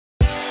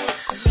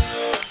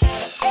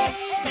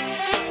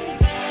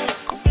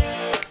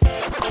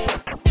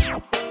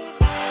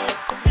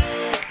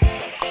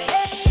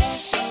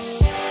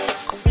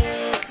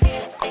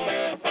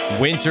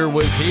Winter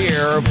was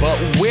here,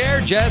 but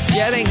we're just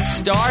getting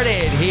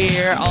started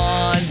here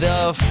on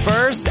the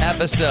first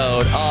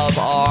episode of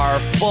our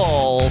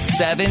full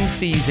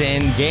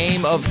 7-season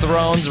Game of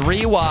Thrones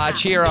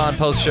rewatch here on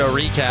Post-Show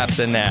Recaps.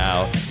 And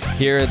now,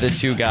 here are the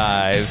two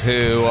guys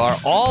who are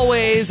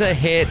always a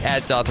hit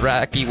at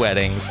Dothraki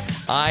weddings.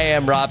 I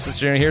am Rob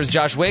Cesternino. Here's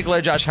Josh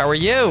Wigler. Josh, how are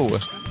you?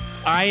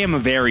 I am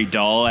very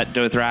dull at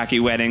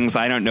Dothraki weddings.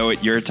 I don't know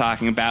what you're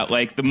talking about.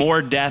 Like, the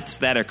more deaths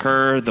that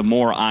occur, the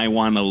more I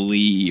want to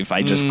leave.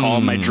 I just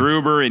call my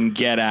Druber and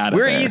get out of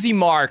there. We're easy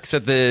marks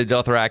at the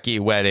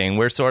Dothraki wedding.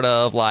 We're sort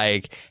of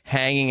like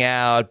hanging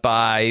out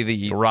by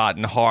the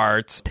Rotten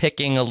Hearts,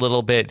 picking a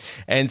little bit.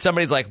 And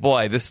somebody's like,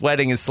 boy, this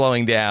wedding is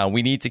slowing down.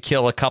 We need to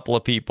kill a couple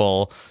of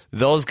people.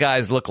 Those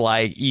guys look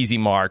like easy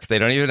marks. They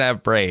don't even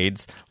have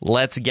braids.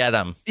 Let's get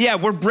them. Yeah,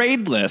 we're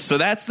braidless. So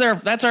that's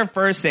our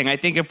first thing. I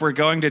think if we're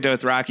going to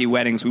Dothraki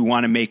weddings, we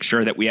want to make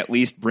sure that we at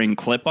least bring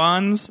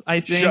clip-ons, I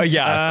think. Sure,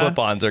 yeah,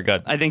 clip-ons are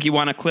good. I think you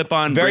want a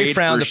clip-on Very braid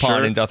frowned for upon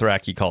sure. in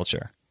Dothraki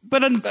culture.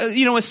 But,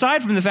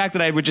 aside from the fact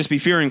that I would just be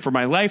fearing for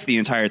my life the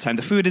entire time,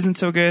 the food isn't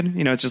so good.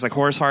 You know, it's just like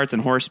horse hearts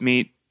and horse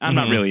meat. I'm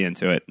not really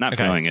into it. Not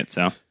feeling it,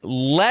 so.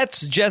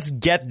 Let's just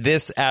get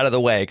this out of the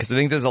way, because I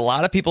think there's a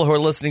lot of people who are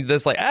listening to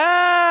this like,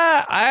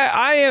 am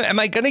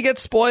I going to get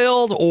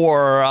spoiled?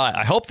 Or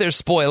I hope there's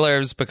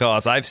spoilers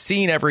because I've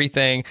seen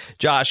everything.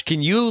 Josh,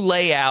 can you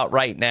lay out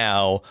right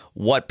now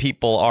what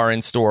people are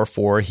in store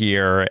for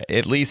here,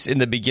 at least in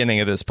the beginning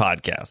of this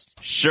podcast?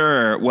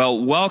 Sure.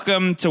 Well,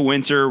 welcome to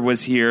Winter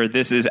Was Here.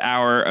 This is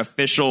our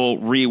official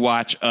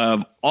rewatch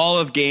of all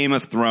of Game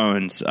of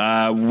Thrones.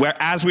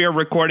 As we are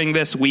recording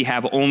this, we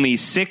have only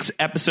 6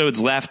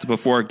 episodes left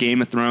before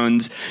Game of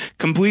Thrones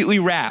completely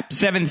wrapped.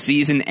 7th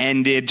season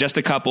ended just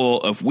a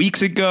couple of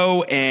weeks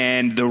ago,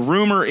 and the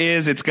rumor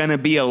is it's going to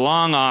be a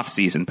long off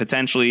season,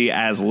 potentially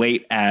as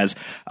late as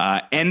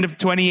end of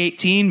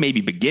 2018,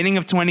 maybe beginning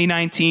of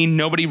 2019.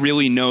 Nobody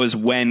really knows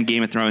when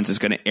Game of Thrones is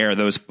going to air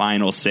those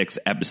final 6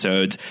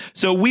 episodes.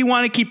 So we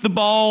want to keep the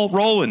ball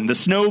rolling, the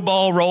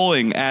snowball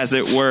rolling, as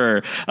it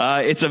were.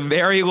 It's a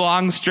very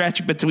long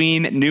stretch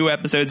between new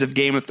episodes of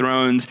Game of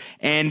Thrones,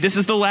 and this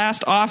is the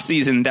last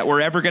off-season that we're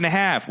ever going to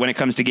have when it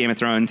comes to Game of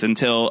Thrones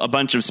until a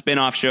bunch of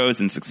spin-off shows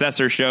and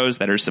successor shows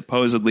that are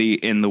supposedly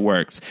in the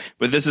works.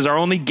 But this is our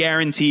only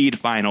guaranteed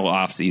final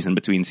off-season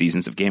between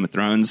seasons of Game of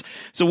Thrones.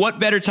 So what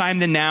better time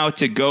than now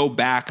to go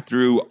back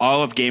through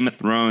all of Game of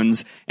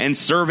Thrones and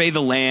survey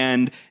the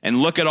land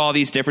and look at all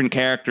these different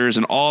characters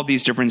and all of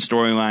these different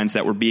storylines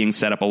that were being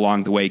set up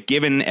along the way,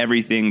 given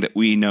everything that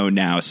we know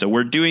now. So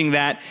we're doing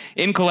that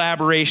in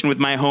collaboration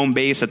with my home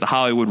base at The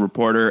Hollywood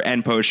Reporter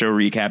and Post-Show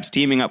Recaps,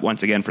 teaming up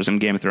once again for some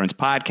Game of Thrones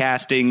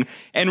podcasting.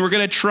 And we're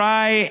going to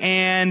try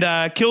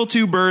and kill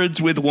 2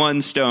 birds with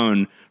 1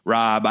 stone,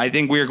 Rob. I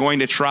think we are going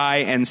to try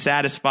and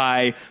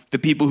satisfy the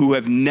people who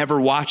have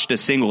never watched a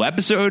single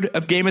episode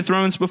of Game of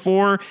Thrones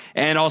before,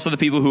 and also the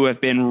people who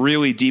have been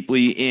really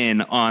deeply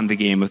in on the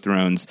Game of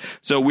Thrones.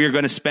 So we're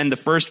going to spend the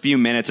first few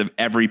minutes of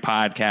every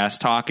podcast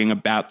talking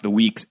about the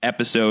week's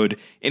episode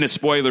in a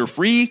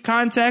spoiler-free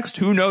context.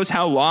 Who knows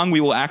how long we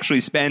will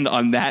actually spend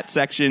on that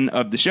section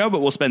of the show, but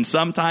we'll spend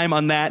some time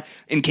on that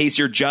in case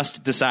you're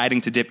just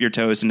deciding to dip your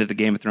toes into the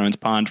Game of Thrones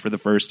pond for the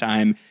first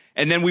time.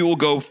 And then we will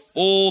go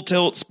full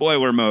tilt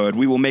spoiler mode.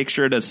 We will make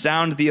sure to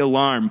sound the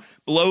alarm,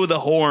 blow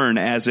the horn,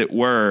 as it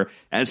were,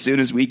 as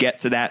soon as we get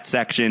to that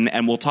section.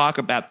 And we'll talk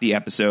about the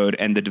episode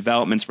and the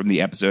developments from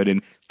the episode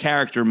and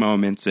character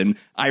moments and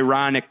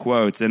ironic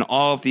quotes and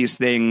all of these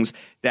things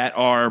that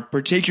are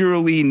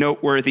particularly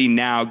noteworthy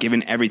now,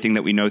 given everything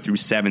that we know through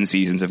 7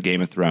 seasons of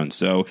Game of Thrones.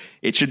 So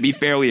it should be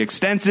fairly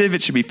extensive.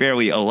 It should be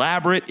fairly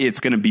elaborate.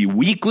 It's going to be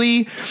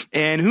weekly.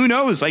 And who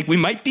knows, like, we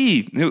might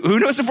be, who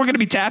knows if we're going to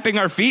be tapping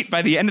our feet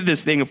by the end of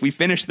this thing if we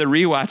finish the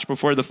rewatch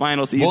before the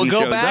final season shows up.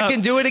 We'll go back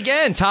and do it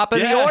again, top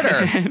of the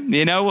order.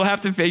 You know, we'll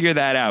have to figure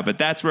that out. But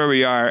that's where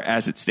we are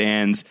as it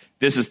stands.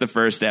 This is the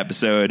first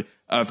episode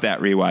of that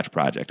rewatch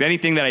project.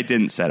 Anything that I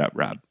didn't set up,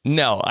 Rob?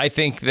 No, I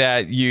think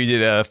that you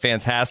did a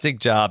fantastic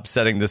job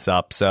setting this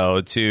up. So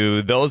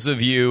to those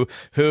of you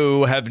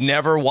who have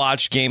never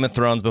watched Game of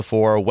Thrones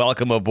before,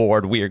 welcome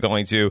aboard. We are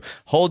going to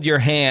hold your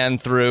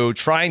hand through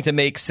trying to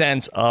make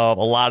sense of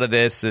a lot of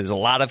this. There's a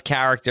lot of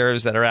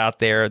characters that are out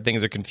there.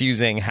 Things are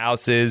confusing,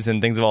 houses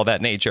and things of all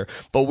that nature.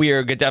 But we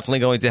are definitely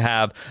going to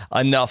have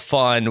enough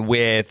fun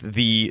with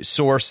the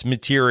source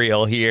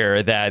material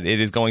here that it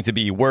is going to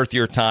be worth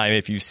your time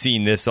if you've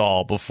seen this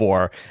all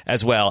before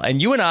as well.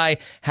 And you and I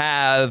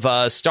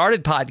have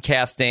started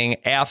podcasting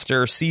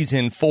after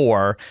season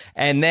 4,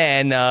 and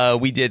then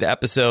we did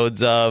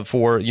episodes of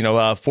 4,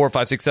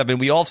 5, 6, 7.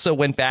 We also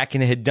went back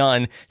and had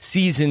done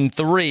season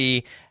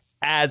 3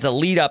 as a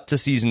lead up to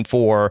season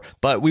 4,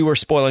 but we were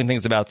spoiling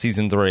things about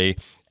season 3.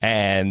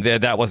 and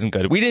that wasn't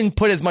good. We didn't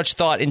put as much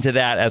thought into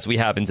that as we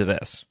have into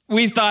this.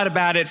 We've thought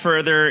about it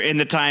further in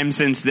the time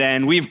since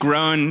then. We've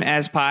grown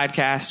as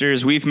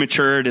podcasters. We've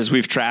matured as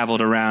we've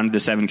traveled around the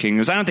Seven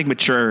Kingdoms. I don't think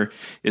mature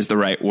is the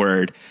right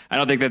word. I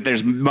don't think that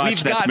there's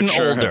much that's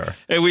mature. Older.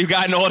 We've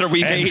gotten older.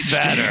 We've and aged.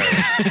 Fatter.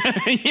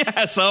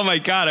 Yes. Oh, my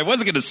God. I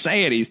wasn't going to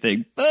say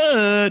anything,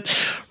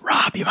 but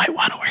Rob, you might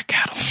want to wear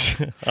cattle.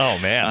 Oh,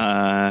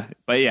 man.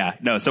 But yeah,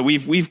 no. So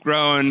we've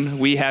grown.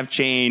 We have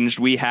changed.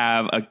 We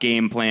have a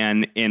game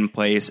plan in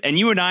place. And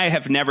you and I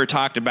have never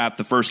talked about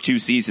the first 2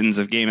 seasons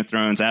of Game of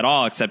Thrones at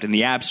all, except in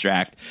the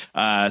abstract.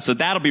 So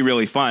that'll be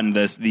really fun.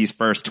 These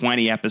first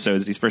 20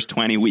 episodes, these first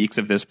 20 weeks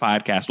of this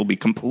podcast will be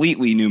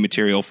completely new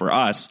material for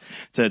us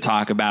to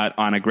talk about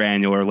on a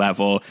granular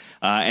level.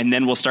 And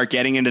then we'll start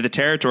getting into the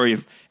territory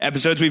of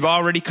episodes we've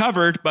already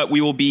covered, but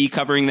we will be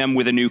covering them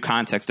with a new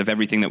context of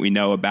everything that we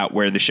know about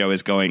where the show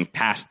is going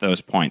past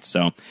those points.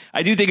 So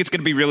I do think it's going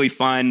to be really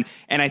fun,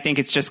 and I think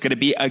it's just going to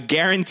be a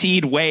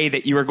guaranteed way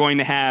that you are going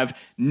to have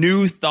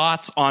new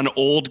thoughts on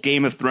old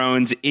Game of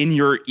Thrones in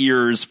your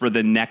ears for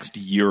the next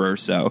year or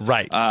so.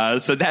 Right.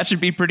 So that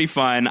should be pretty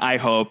fun, I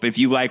hope. If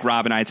you like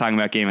Rob and I talking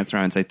about Game of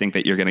Thrones, I think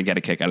that you're going to get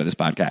a kick out of this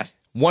podcast.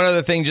 One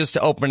other thing, just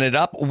to open it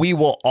up, we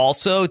will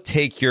also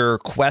take your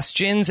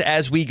questions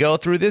as we go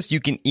through this. You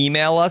can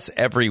email us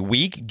every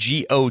week,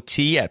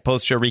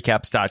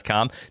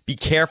 got@postshowrecaps.com. Be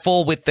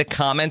careful with the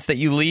comments that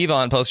you leave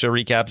on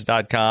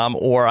postshowrecaps.com,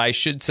 or I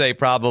should say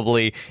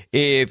probably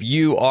if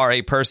you are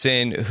a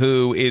person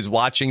who is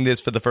watching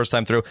this for the first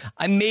time through,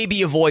 I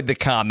maybe avoid the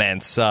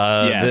comments.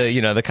 Yes.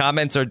 The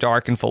comments are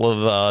dark and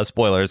full of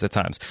spoilers at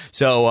times.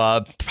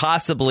 So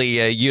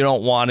possibly you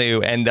don't want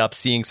to end up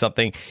seeing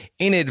something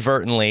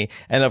inadvertently.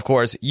 And of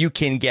course, you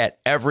can get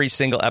every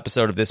single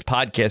episode of this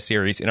podcast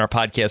series in our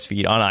podcast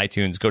feed on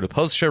iTunes. Go to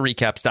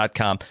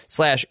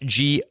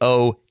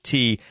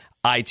postshowrecaps.com/GOT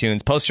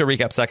iTunes,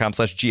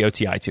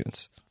 postshowrecaps.com/GOT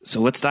iTunes.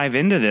 So let's dive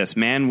into this,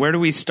 man. Where do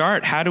we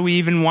start? How do we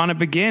even want to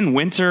begin?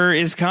 Winter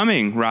is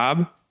coming,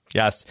 Rob.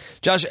 Yes.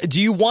 Josh,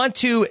 do you want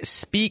to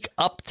speak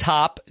up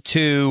top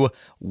to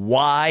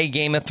why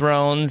Game of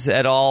Thrones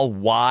at all?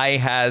 Why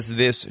has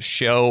this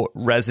show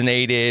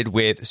resonated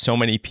with so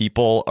many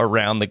people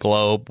around the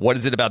globe? What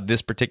is it about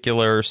this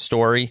particular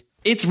story?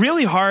 It's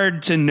really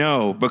hard to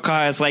know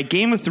because, like,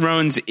 Game of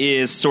Thrones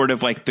is sort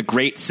of like the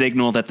great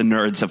signal that the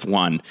nerds have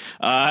won.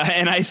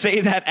 And I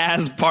say that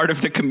as part of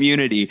the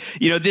community.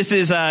 This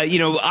is,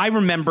 I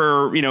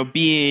remember,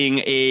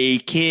 being a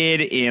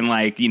kid in,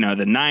 like, the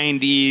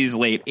 90s,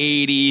 late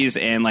 80s,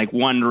 and, like,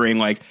 wondering,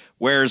 like,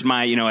 where's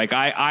my,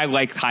 I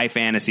like high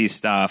fantasy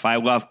stuff. I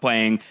love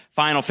playing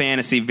Final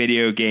Fantasy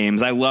video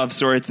games. I love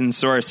swords and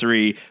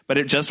sorcery, but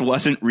it just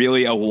wasn't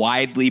really a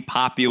widely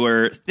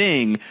popular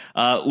thing.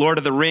 Lord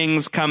of the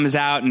Rings comes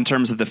out in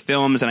terms of the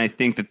films, and I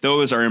think that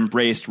those are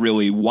embraced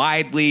really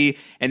widely.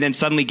 And then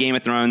suddenly Game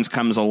of Thrones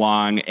comes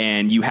along,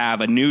 and you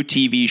have a new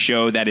TV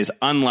show that is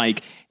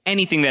unlike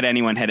anything that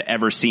anyone had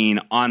ever seen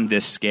on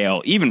this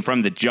scale. Even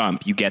from the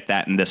jump, you get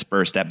that in this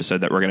first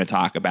episode that we're going to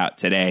talk about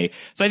today.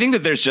 So I think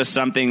that there's just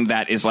something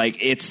that is like,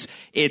 it's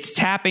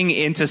tapping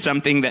into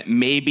something that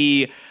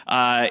maybe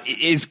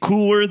is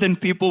cooler than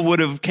people would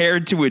have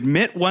cared to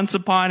admit once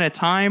upon a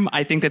time.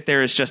 I think that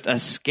there is just a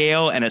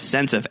scale and a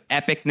sense of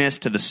epicness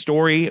to the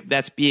story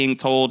that's being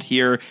told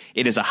here.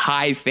 It is a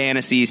high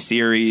fantasy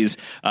series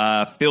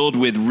filled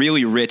with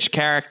really rich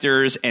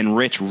characters and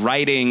rich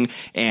writing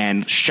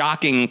and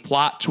shocking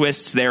plot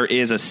twists. There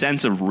is a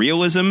sense of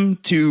realism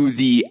to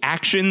the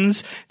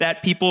actions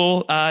that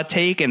people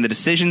take and the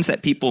decisions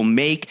that people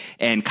make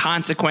and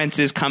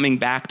consequences coming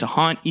back to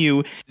haunt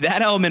you.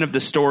 That element of the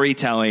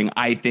storytelling,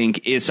 I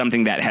think, is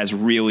something that has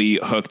really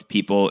hooked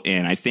people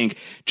in. I think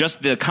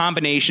just the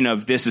combination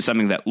of this is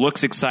something that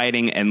looks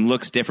exciting and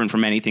looks different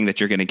from anything that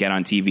you're going to get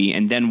on TV.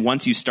 And then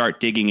once you start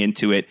digging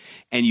into it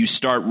and you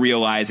start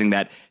realizing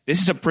that this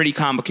is a pretty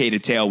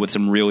complicated tale with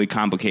some really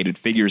complicated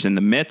figures in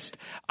the midst,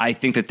 I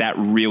think that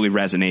really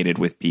resonated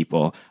with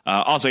people.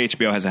 Also,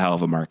 HBO has a hell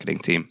of a marketing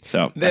team.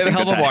 So they have a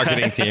hell of a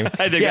marketing team.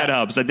 I think that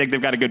helps. I think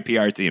they've got a good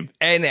PR team.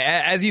 And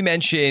as you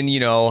mentioned,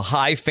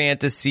 high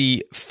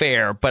fantasy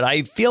fare. But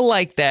I feel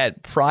like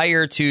that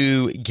prior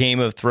to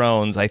Game of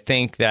Thrones, I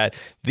think that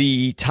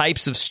the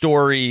types of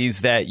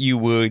stories that you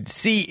would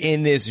see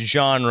in this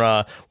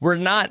genre were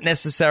not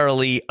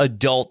necessarily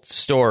adult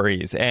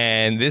stories.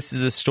 And this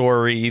is a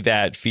story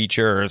that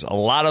features a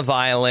lot of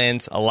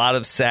violence, a lot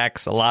of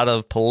sex, a lot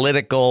of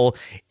political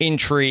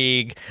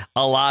intrigue,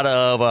 a lot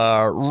of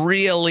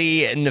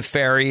really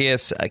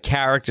nefarious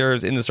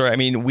characters in the story. I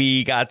mean,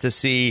 we got to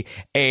see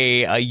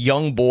a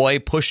young boy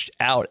pushed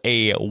out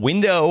a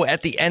window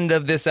at the end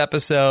of this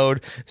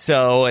episode.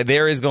 So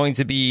there is going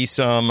to be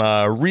some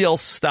real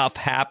stuff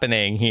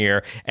happening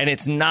here, and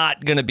it's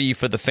not going to be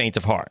for the faint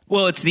of heart.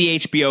 Well, it's the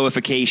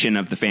HBO-ification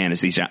of the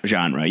fantasy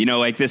genre.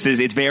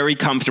 It's very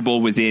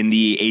comfortable within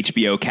the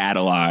HBO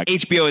catalog. dialogue.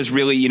 HBO is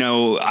really,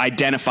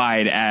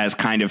 identified as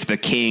kind of the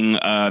king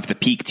of the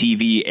peak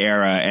TV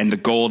era and the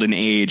golden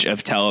age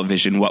of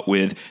television, what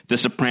with The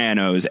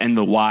Sopranos and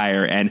The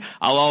Wire. And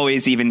I'll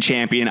always even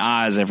champion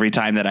Oz every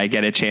time that I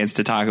get a chance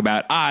to talk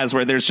about Oz,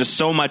 where there's just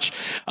so much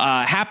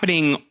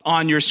happening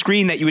on your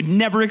screen that you would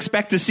never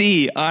expect to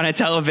see on a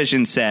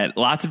television set.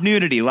 Lots of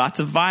nudity, lots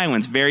of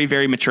violence, very,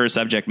 very mature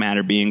subject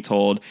matter being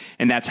told.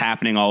 And that's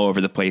happening all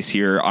over the place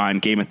here on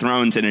Game of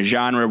Thrones in a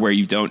genre where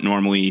you don't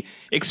normally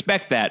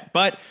expect that.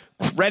 But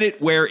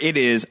credit where it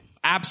is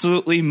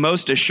absolutely,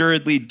 most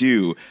assuredly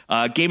due.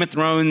 Game of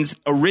Thrones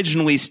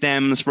originally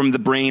stems from the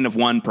brain of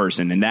one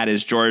person, and that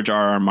is George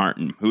R.R.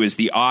 Martin, who is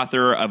the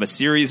author of a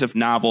series of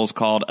novels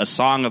called A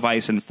Song of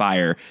Ice and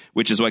Fire,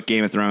 which is what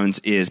Game of Thrones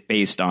is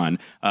based on.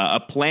 A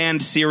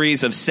planned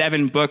series of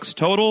 7 books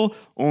total.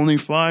 Only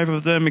 5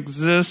 of them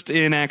exist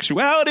in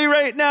actuality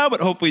right now, but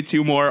hopefully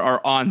 2 more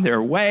are on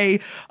their way.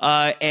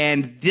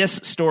 And this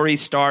story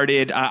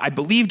started, I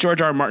believe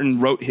George R.R. Martin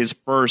wrote his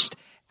first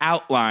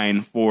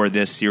outline for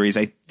this series,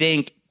 I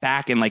think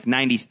back in like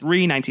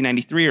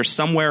 1993 or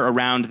somewhere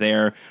around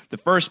there. The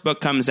first book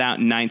comes out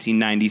in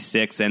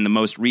 1996, and the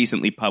most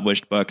recently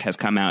published book has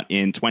come out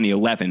in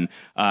 2011,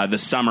 the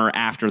summer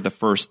after the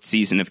first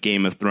season of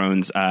Game of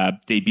Thrones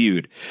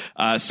debuted.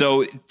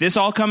 So this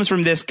all comes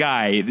from this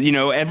guy.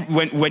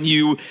 When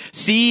you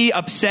see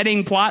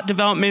upsetting plot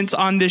developments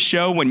on this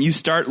show, when you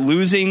start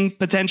losing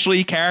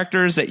potentially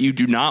characters that you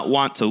do not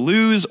want to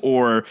lose,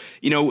 or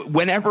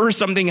whenever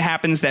something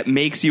happens that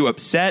makes you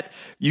upset,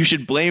 you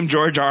should blame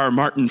George R.R.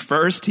 Martin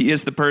first. He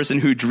is the person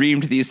who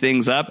dreamed these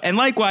things up. And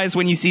likewise,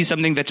 when you see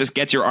something that just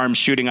gets your arms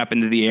shooting up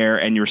into the air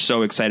and you're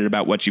so excited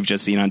about what you've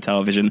just seen on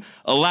television,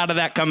 a lot of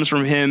that comes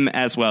from him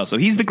as well. So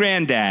he's the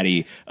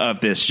granddaddy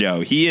of this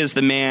show. He is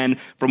the man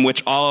from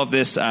which all of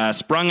this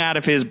sprung out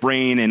of his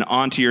brain and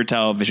onto your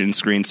television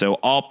screen. So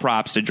all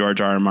props to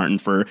George R.R. Martin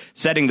for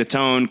setting the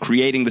tone,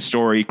 creating the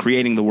story,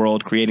 creating the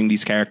world, creating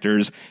these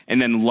characters. And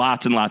then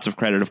lots and lots of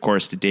credit, of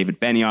course, to David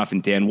Benioff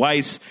and Dan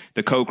Weiss,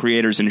 the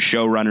co-creators and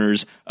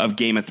showrunners of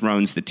Game of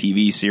Thrones, the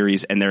TV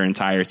series, and their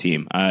entire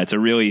team. It's a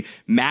really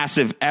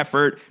massive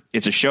effort.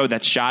 It's a show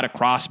that's shot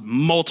across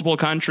multiple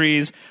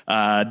countries,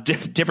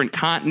 different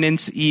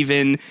continents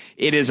even.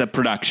 It is a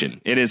production.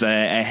 It is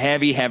a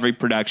heavy, heavy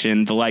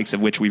production, the likes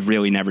of which we've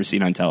really never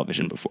seen on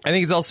television before. I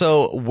think it's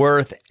also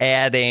worth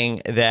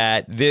adding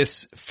that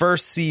this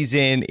first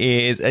season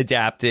is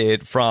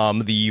adapted from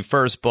the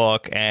first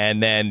book,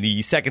 and then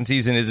the second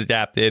season is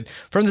adapted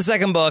from the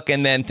second book,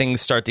 and then things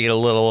start to get a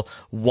little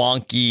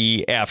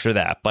wonky after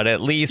that. But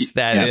at least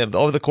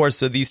over the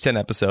course of these 10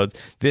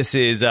 episodes, this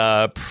is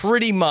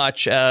pretty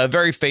much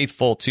very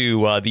faithful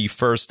to the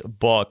first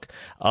book,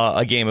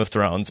 A Game of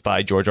Thrones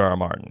by George R.R.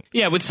 Martin.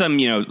 Yeah, with some,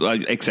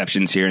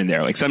 exceptions here and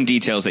there, like some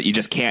details that you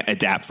just can't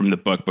adapt from the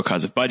book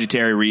because of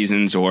budgetary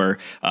reasons or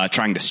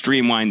trying to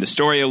streamline the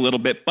story a little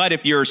bit. But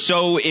if you're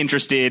so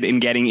interested in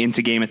getting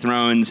into Game of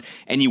Thrones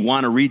and you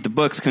want to read the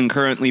books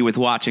concurrently with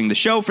watching the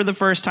show for the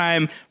first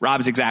time,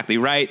 Rob's exactly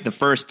right. The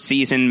first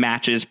season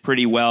matches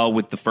pretty well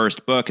with the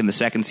first book, and the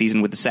second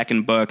season with the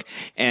second book,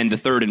 and the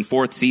third and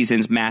fourth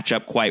seasons match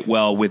up quite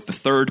well with the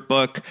third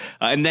book.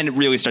 And then it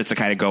really starts to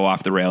kind of go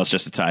off the rails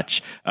just a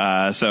touch.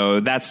 So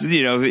that's,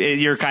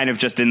 you're kind of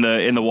just in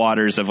the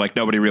waters of like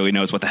nobody really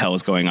knows what the hell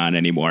is going on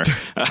anymore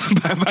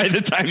by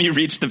the time you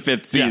reach the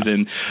fifth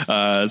season.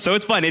 Yeah. So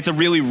it's fun. It's a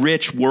really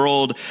rich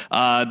world.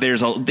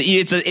 It's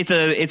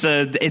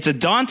a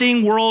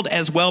daunting world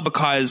as well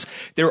because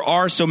there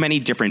are so many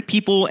different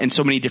people and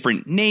so many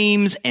different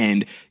names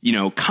and,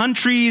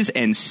 countries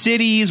and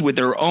cities with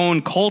their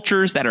own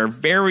cultures that are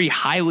very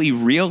highly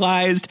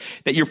realized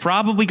that you're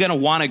probably going to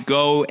want to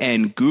go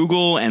and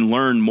Google and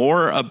learn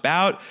more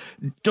about.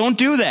 Don't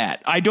do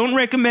that. I don't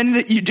recommend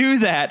that you do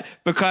that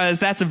because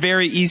that's a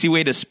very easy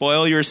way to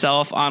spoil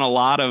yourself on a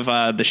lot of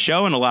the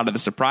show and a lot of the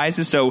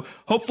surprises. So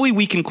hopefully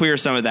we can clear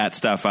some of that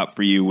stuff up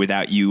for you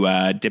without you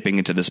dipping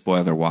into the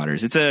spoiler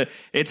waters. It's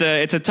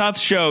a tough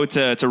show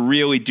to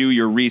really do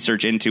your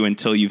research into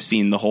until you've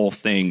seen the whole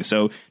thing.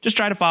 So just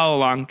try to follow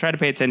along, try to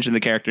pay attention to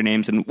the character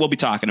names, and we'll be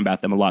talking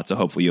about them a lot. So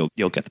hopefully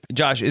you'll get them.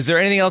 Josh, is there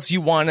anything else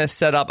you want to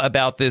set up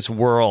about this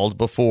world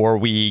before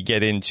we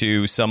get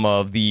into some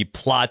of the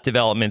plot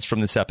developments from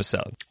this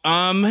episode?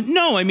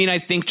 No, I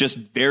think just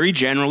very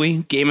generally,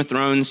 Game of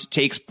Thrones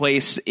takes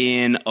place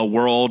in a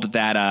world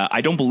that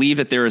I don't believe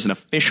that there is an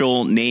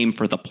official name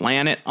for the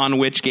planet on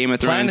which Game of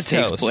Thrones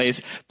takes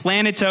place.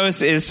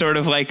 Planetos is sort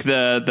of like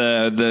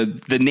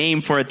the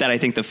name for it that I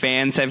think the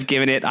fans have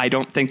given it. I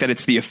don't think that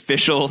it's the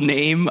official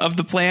name of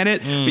the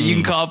planet, but you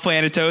can call it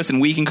Planetos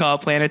and we can call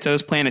it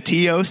Planetos.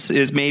 Planetios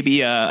is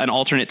maybe an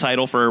alternate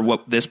title for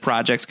what this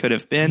project could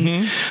have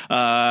been.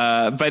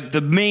 But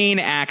the main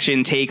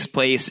action takes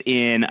place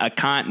in a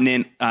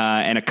continent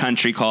and a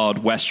country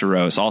called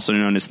Westeros, also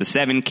known as the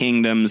Seven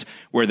Kingdoms,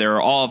 where there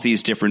are all of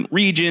these different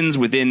regions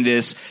within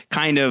this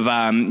kind of,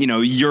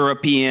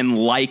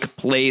 European-like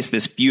place,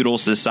 this feudal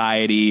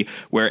society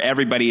where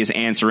everybody is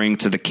answering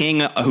to the king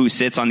who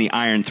sits on the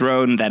Iron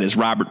Throne. That is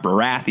Robert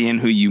Baratheon,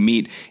 who you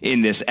meet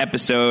in this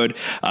episode,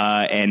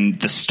 and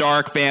the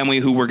Stark family,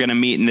 who we're going to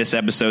meet in this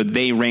episode.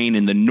 They reign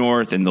in the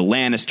north, and the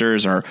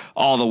Lannisters are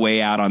all the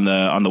way out on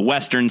the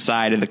western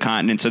side of the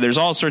continent. So there's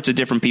all sorts of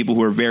different people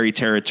who are very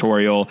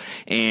territorial,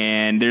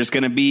 and there's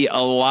going to be a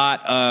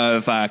lot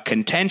of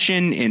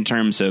contention in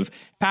terms of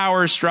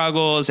power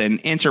struggles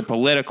and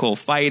interpolitical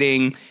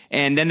fighting.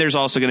 And then there's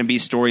also going to be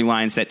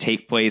storylines that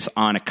take place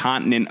on a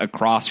continent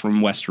across from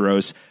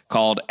Westeros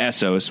called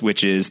Essos,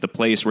 which is the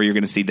place where you're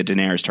going to see the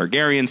Daenerys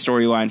Targaryen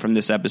storyline from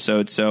this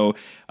episode. So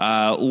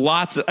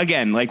lots,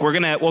 again, like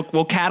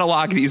we'll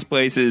catalog these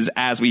places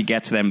as we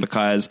get to them,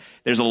 because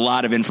there's a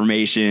lot of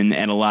information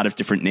and a lot of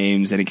different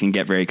names, and it can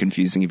get very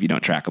confusing if you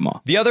don't track them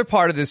all. The other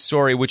part of this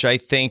story, which I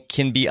think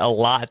can be a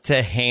lot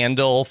to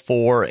handle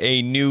for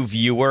a new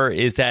viewer,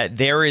 is that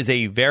there is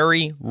a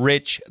very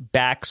rich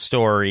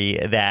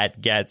backstory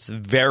that gets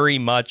very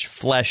much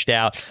fleshed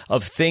out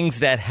of things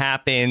that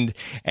happened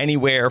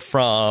anywhere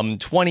from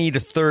 20 to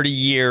 30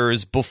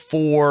 years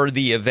before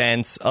the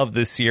events of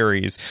the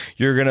series.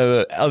 You're going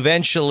to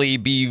eventually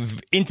be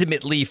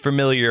intimately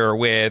familiar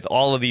with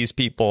all of these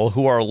people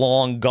who are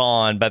long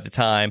gone by the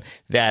time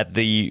that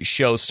the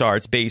show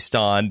starts, based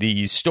on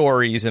the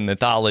stories and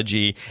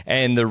mythology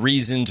and the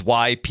reasons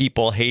why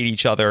people hate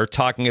each other,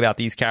 talking about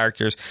these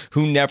characters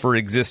who never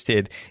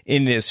existed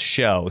in this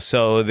show.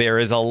 So there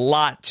is a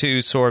lot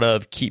to sort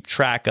of keep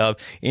track of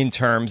in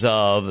terms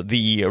of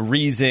the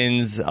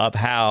reasons of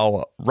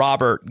how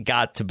Robert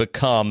got to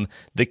become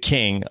the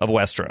king of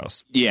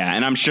Westeros. Yeah,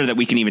 and I'm sure that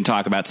we can even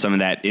talk about some of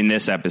that in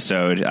this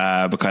episode,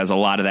 because a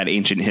lot of that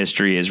ancient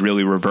history is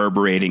really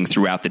reverberating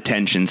throughout the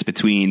tensions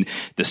between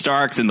the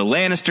Starks and the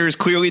Lannisters.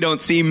 Clearly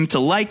don't seem to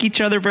like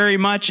each other very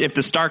much. If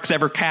the Starks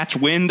ever catch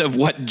wind of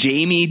what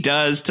Jaime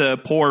does to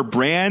poor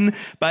Bran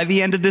by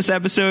the end of this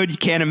episode, you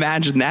can't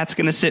imagine that's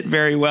going to sit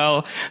very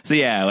well. So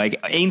yeah, like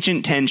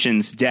ancient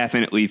tensions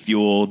definitely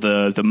fuel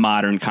the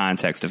modern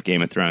context of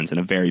Game of Thrones in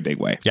a very big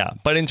way. Yeah,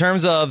 but in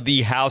terms of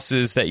the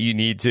houses that you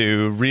need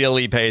to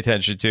really pay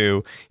attention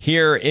to,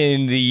 here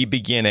in the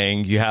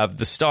beginning, you have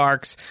the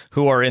Starks,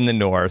 who are in the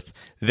north.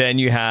 Then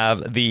you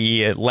have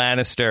the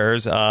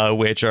Lannisters,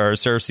 which are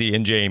Cersei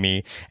and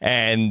Jaime,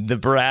 and the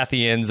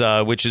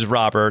Baratheons, which is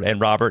Robert, and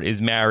Robert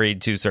is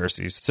married to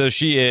Cersei. So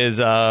she is,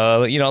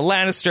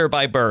 Lannister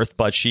by birth,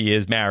 but she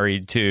is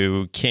married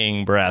to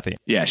King Baratheon.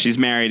 Yeah, she's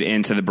married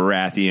into the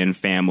Baratheon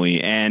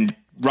family, and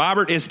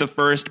Robert is the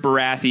first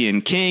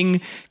Baratheon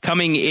king.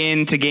 Coming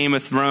into Game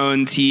of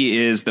Thrones,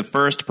 he is the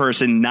first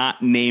person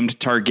not named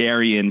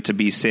Targaryen to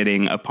be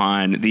sitting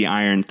upon the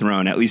Iron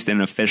Throne, at least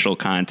in official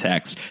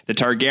context. The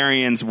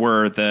Targaryens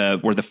were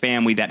the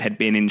family that had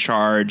been in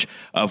charge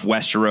of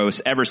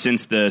Westeros ever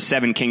since the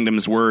Seven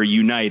Kingdoms were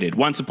united.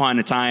 Once upon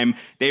a time,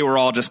 they were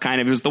all just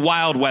it was the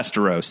wild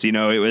Westeros. You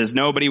know,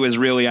 nobody was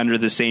really under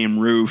the same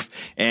roof,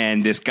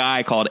 and this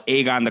guy called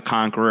Aegon the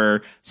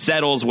Conqueror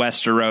settles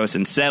Westeros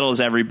and settles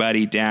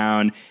everybody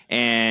down,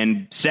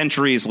 and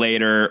centuries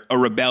later, a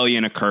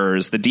rebellion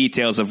occurs, the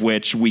details of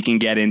which we can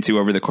get into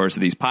over the course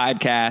of these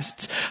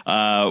podcasts,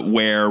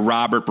 where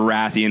Robert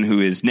Baratheon,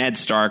 who is Ned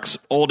Stark's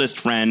oldest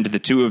friend, the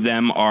two of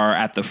them are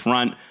at the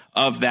front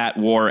of that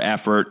war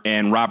effort,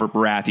 and Robert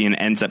Baratheon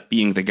ends up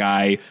being the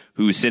guy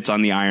who sits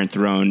on the Iron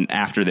Throne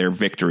after their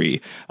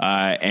victory.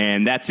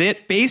 And that's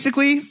it,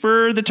 basically,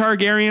 for the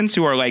Targaryens,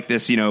 who are like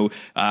this,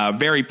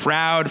 very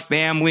proud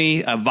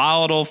family, a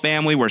volatile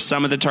family, where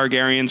some of the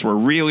Targaryens were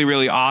really,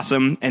 really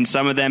awesome, and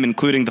some of them,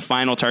 including the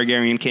final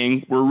Targaryen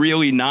king, were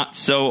really not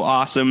so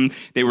awesome.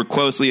 They were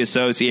closely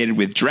associated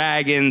with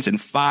dragons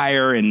and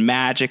fire and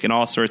magic and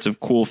all sorts of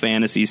cool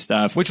fantasy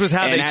stuff. Which was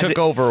how they took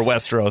over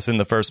Westeros in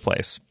the first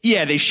place.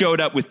 Yeah, they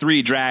showed up with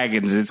 3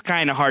 dragons. It's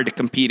kind of hard to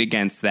compete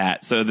against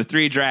that. So the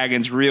 3 dragons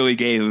really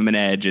gave them an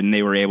edge, and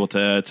they were able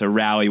to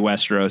rally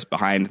Westeros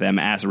behind them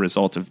as a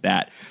result of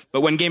that.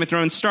 But when Game of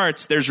Thrones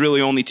starts, there's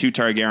really only 2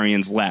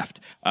 Targaryens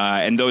left,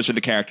 and those are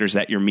the characters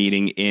that you're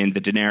meeting in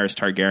the Daenerys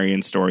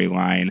Targaryen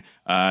storyline.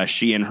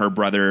 She and her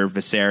brother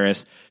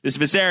Viserys. This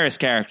Viserys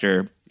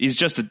character, he's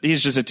just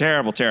a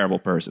terrible, terrible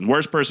person.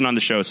 Worst person on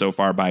the show so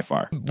far, by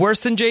far.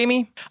 Worse than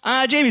Jaime?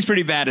 Jaime's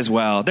pretty bad as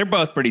well. They're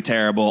both pretty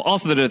terrible.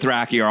 Also, the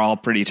Dothraki are all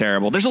pretty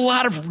terrible. There's a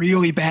lot of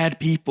really bad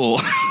people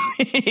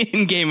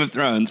in Game of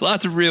Thrones.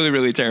 Lots of really,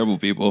 really terrible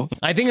people.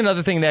 I think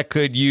another thing that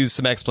could use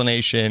some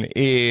explanation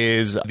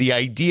is the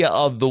idea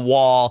of the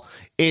wall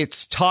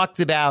It's talked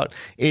about.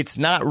 It's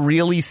not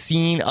really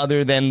seen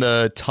other than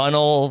the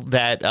tunnel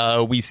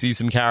that we see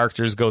some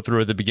characters go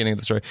through at the beginning of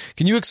the story.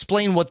 Can you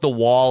explain what the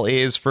wall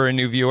is for a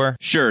new viewer?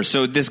 Sure.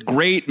 So this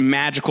great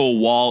magical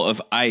wall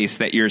of ice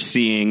that you're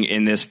seeing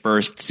in this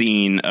first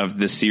scene of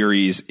the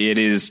series, it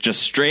is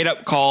just straight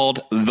up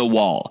called the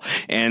Wall.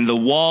 And the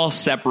wall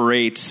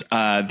separates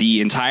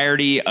the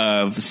entirety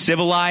of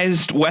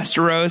civilized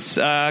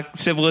Westeros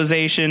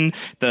civilization,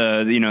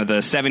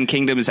 the Seven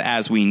Kingdoms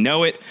as we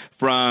know it,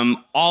 from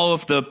all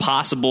of the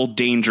possible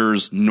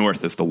dangers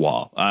north of the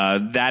Wall.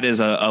 That is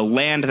a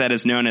land that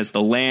is known as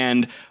the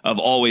Land of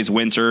Always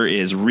Winter,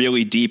 is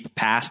really deep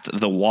past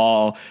the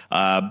Wall.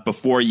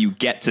 Before you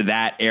get to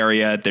that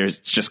area, there's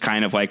just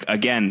kind of like,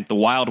 again, the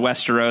Wild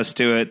Westeros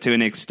to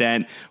an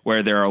extent,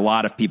 where there are a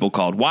lot of people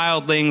called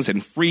wildlings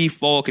and free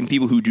folk and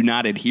people who do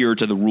not adhere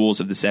to the rules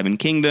of the Seven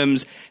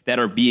Kingdoms that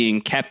are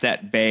being kept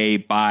at bay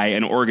by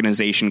an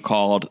organization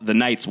called the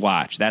Night's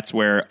Watch. That's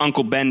where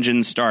Uncle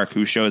Benjen Stark,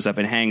 who shows up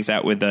and hangs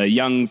out with a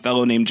young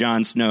fellow named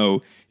Jon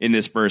Snow in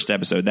this first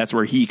episode, that's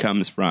where he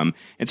comes from.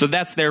 And so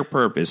that's their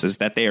purpose, is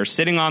that they are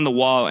sitting on the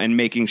wall and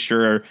making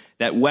sure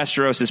that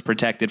Westeros is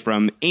protected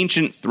from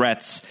ancient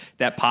threats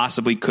that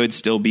possibly could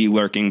still be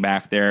lurking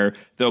back there.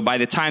 Though by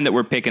the time that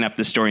we're picking up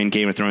the story in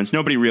Game of Thrones,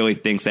 nobody really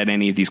thinks that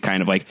any of these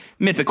kind of like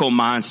mythical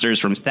monsters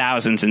from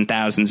thousands and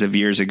thousands of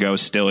years ago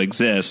still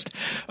exist.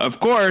 Of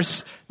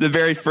course, the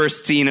very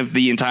first scene of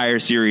the entire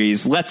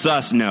series lets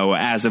us know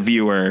as a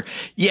viewer,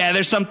 yeah,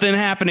 there's something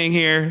happening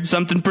here,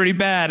 something pretty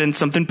bad and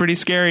something pretty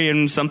scary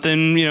and something,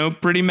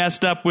 pretty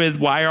messed up with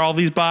why are all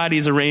these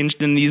bodies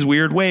arranged in these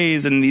weird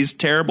ways and these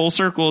terrible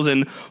circles,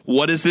 and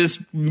what is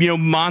this,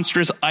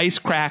 monstrous ice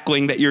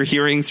crackling that you're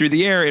hearing through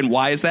the air, and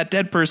why is that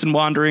dead person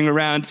wandering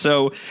around?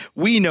 So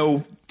we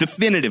know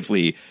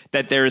definitively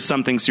that there is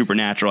something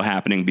supernatural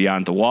happening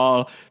beyond the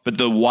Wall, but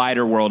the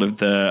wider world of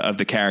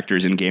the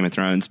characters in Game of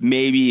Thrones,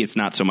 maybe it's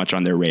not so much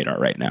on their radar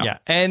right now. Yeah,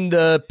 and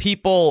the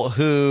people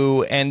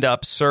who end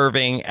up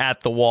serving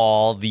at the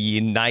Wall, the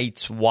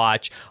Night's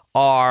Watch,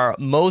 are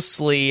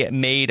mostly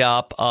made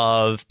up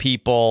of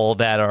people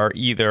that are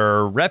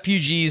either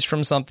refugees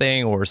from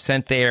something or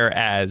sent there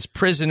as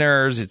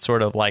prisoners. It's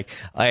sort of like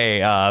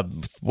a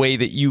way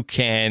that you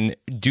can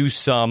do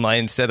some,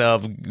 instead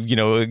of,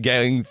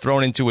 getting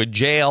thrown into a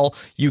jail,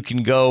 you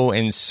can go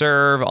and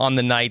serve on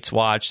the Night's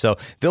Watch. So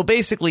they'll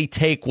basically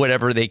take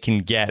whatever they can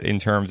get in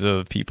terms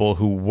of people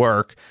who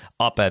work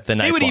up at the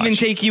Night's Watch. They would even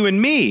take you and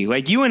me.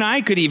 Like, you and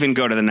I could even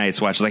go to the Night's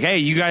Watch. Like, hey,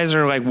 you guys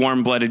are like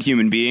warm-blooded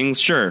human beings.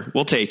 Sure,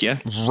 we'll take you.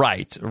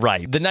 Right.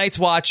 The Night's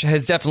Watch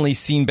has definitely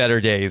seen better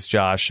days,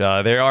 Josh.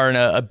 They are in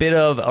a bit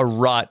of a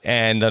rut,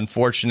 and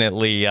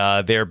unfortunately,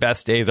 their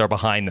best days are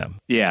behind them.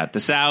 Yeah, the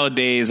salad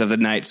days of the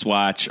Night's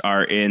Watch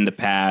are in the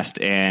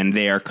past, and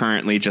they are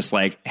currently just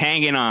like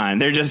hanging on.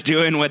 They're just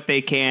doing what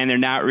they can. They're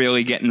not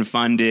really getting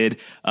funded.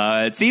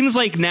 It seems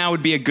like now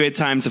would be a good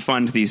time to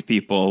fund these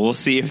people. We'll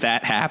see if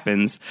that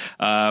happens.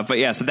 But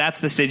yeah, so that's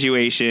the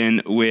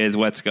situation with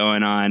what's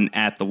going on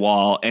at the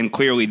Wall. And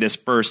clearly this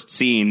first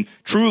scene,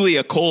 truly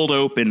a cold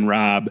open,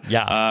 Rob,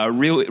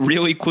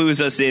 really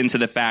clues us into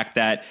the fact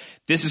that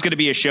this is going to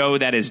be a show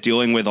that is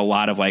dealing with a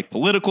lot of like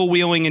political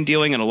wheeling and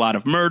dealing and a lot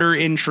of murder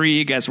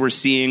intrigue, as we're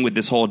seeing with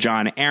this whole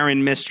Jon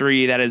Arryn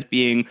mystery that is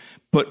being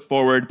put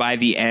forward by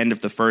the end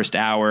of the first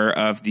hour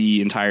of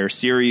the entire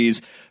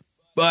series.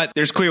 But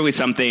there's clearly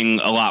something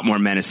a lot more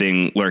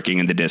menacing lurking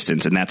in the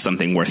distance, and that's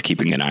something worth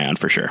keeping an eye on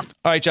for sure.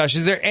 All right, Josh,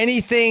 is there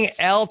anything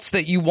else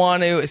that you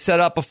want to set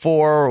up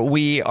before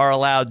we are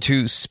allowed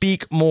to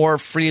speak more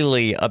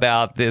freely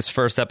about this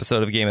first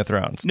episode of Game of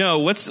Thrones? No,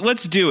 let's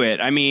do it.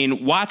 I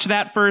mean, watch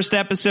that first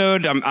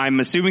episode.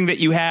 I'm assuming that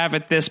you have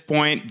at this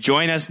point.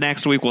 Join us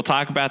next week. We'll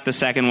talk about the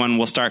second one.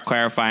 We'll start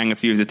clarifying a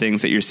few of the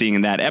things that you're seeing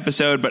in that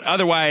episode. But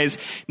otherwise,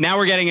 now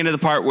we're getting into the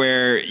part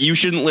where you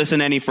shouldn't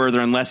listen any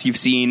further unless you've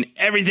seen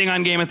everything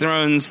on Game of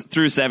Thrones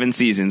through 7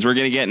 seasons. We're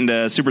going to get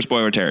into super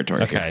spoiler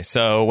territory. Okay,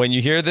 so when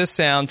you hear this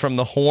sound from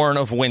the Horn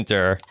of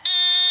Winter,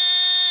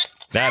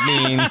 that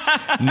means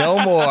no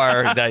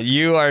more, that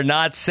you are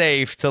not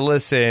safe to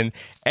listen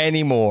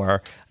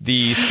anymore.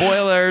 The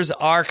spoilers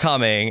are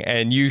coming,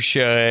 and you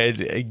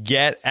should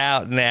get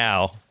out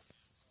now.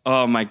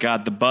 Oh my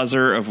God, the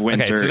buzzer of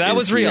winter. Okay, so that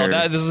was real.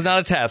 Here. This was not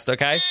a test,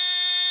 okay?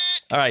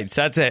 All right,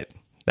 so that's it.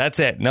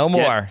 That's it. No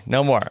more.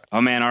 No more. Oh,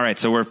 man. All right.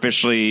 So we're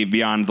officially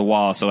beyond the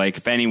wall. So, like,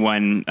 if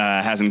anyone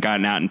hasn't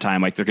gotten out in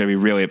time, like, they're going to be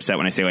really upset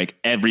when I say, like,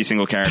 every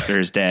single character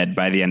is dead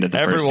by the end of the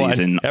first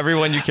season.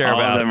 Everyone you care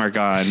about. All of them are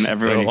gone.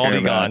 Everyone you care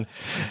about.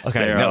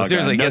 Okay. No,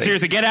 seriously.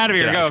 Get out of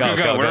here. Go.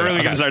 We're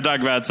really going to start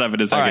talking about stuff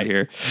in a second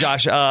here.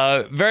 Josh,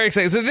 very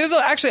excited. So there's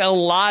actually a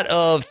lot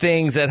of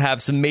things that have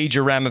some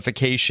major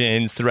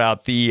ramifications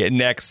throughout the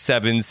next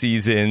 7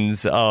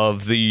 seasons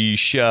of the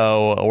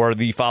show, or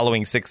the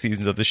following 6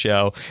 seasons of the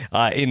show,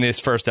 in this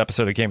first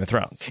episode of Game of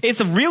Thrones.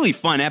 It's a really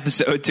fun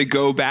episode to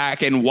go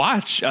back and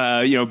watch,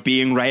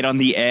 being right on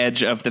the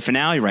edge of the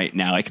finale right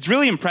now. Like, it's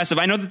really impressive.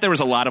 I know that there was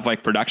a lot of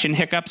like production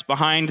hiccups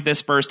behind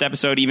this first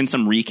episode, even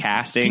some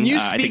recasting. Can you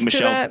speak to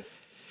that?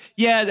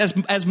 Yeah,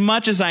 as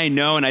much as I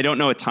know, and I don't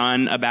know a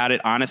ton about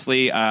it,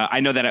 honestly, I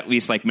know that at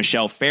least like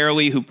Michelle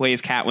Fairley, who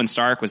plays Catelyn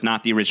Stark, was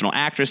not the original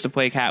actress to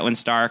play Catelyn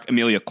Stark.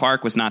 Emilia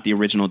Clarke was not the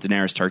original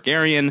Daenerys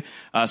Targaryen.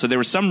 So there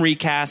was some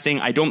recasting.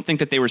 I don't think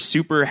that they were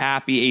super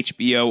happy,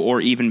 HBO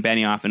or even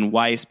Benioff and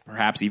Weiss,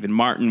 perhaps even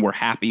Martin, were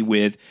happy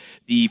with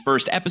the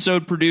first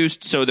episode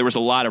produced. So there was a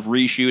lot of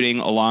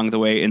reshooting along the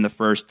way in the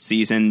first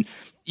season.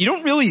 You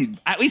don't really,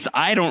 at least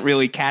I don't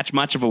really catch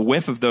much of a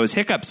whiff of those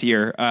hiccups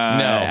here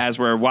as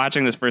we're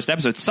watching this first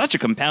episode. It's such a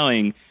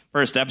compelling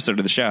first episode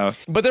of the show.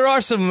 But there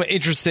are some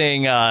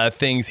interesting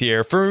things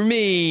here. For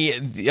me,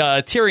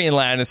 Tyrion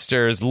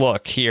Lannister's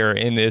look here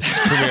in this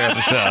premiere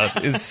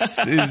episode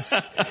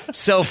is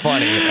so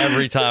funny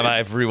every time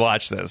I've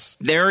rewatched this.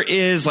 There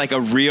is like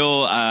a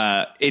real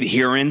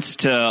adherence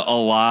to a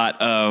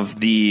lot of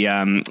the.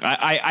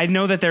 I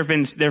know that there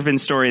have been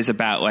stories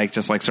about like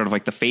just like sort of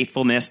like the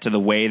faithfulness to the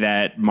way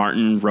that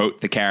Martin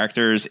wrote the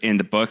characters in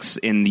the books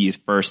in these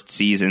first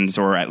seasons,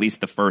 or at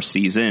least the first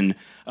season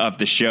of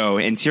the show,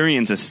 and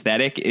Tyrion's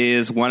aesthetic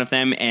is one of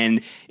them,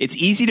 and it's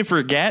easy to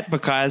forget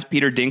because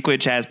Peter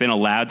Dinklage has been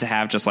allowed to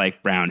have just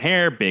like brown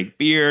hair, big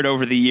beard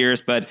over the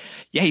years, but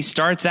yeah, he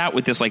starts out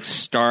with this like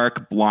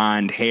stark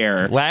blonde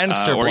hair,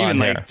 Lannister or blonde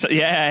even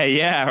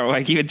hair, or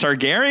like even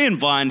Targaryen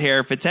blonde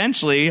hair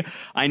potentially.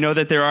 I know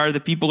that there are the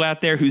people out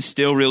there who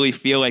still really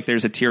feel like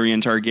there's a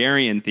Tyrion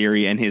Targaryen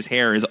theory, and his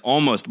hair is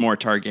almost more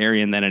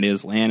Targaryen than it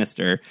is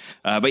Lannister.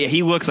 But yeah,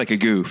 he looks like a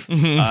goof,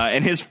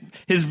 and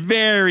his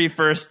very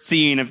first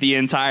scene of the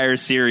entire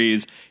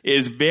series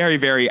is very,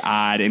 very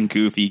odd and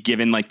goofy,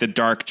 given like the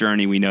dark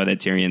journey we know that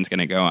Tyrion's going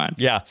to go on.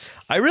 Yeah,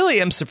 I really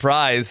am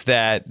surprised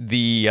that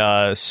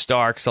the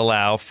Starks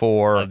allow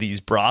for these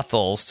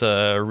brothels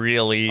to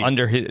really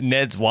under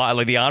Ned's watch,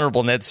 like the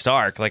Honorable Ned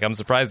Stark. Like, I'm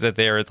surprised that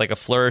there is like a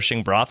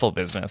flourishing brothel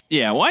business.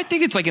 Yeah, well, I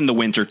think it's like in the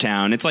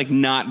Wintertown. It's like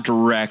not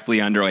directly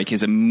under like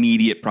his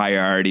immediate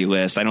priority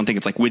list. I don't think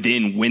it's like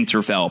within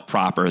Winterfell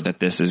proper that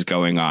this is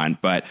going on.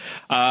 But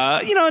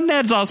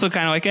Ned's also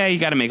kind of like, hey, you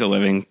got to make a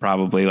living.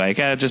 Probably like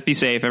just be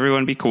safe,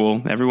 everyone be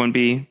cool, everyone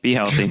be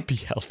healthy. Be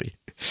healthy.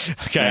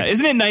 Okay.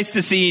 Isn't it nice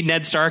to see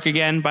Ned Stark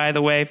again, by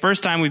the way?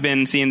 First time we've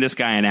been seeing this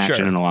guy in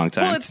action in a long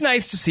time. Well, it's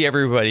nice to see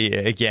everybody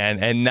again,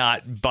 and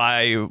not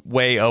by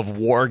way of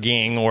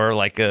warging or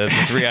like a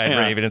three-eyed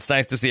raven. It's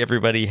nice to see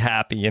everybody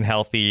happy and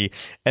healthy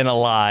and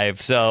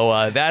alive.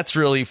 So that's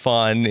really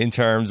fun in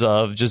terms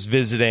of just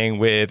visiting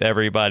with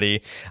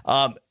everybody.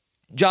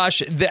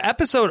 Josh, the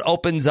episode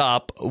opens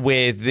up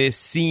with this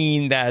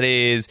scene that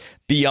is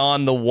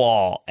beyond the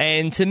wall.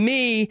 And to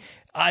me,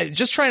 I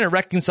just trying to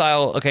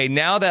reconcile, okay,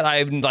 now that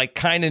I like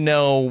kind of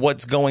know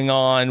what's going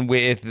on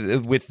with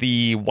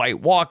the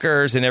White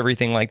Walkers and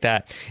everything like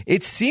that,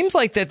 it seems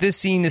like that this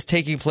scene is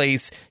taking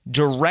place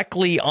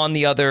directly on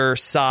the other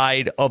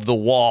side of the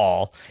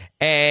wall.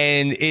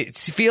 And it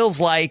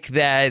feels like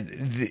that,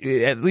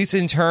 at least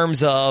in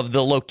terms of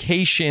the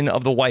location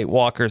of the White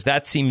Walkers,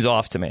 that seems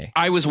off to me.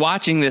 I was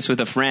watching this with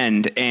a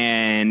friend,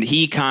 and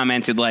he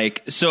commented,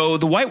 like, so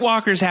the White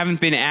Walkers haven't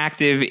been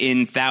active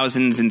in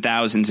thousands and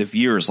thousands of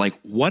years. Like,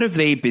 what have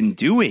they been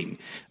doing?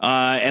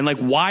 And, like,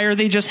 why are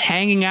they just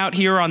hanging out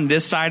here on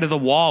this side of the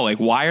wall? Like,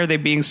 why are they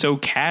being so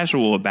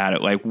casual about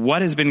it? Like,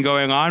 what has been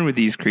going on with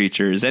these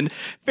creatures? And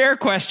fair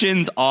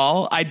questions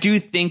all. I do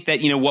think that,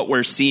 what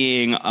we're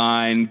seeing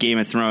on Game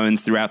of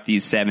Thrones throughout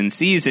these 7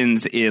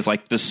 seasons is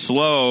like the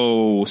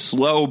slow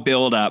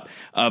buildup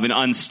of an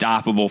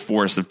unstoppable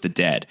force of the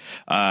dead.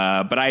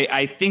 But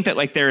I think that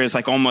like there is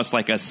like almost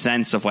like a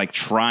sense of like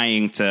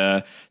trying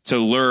to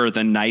lure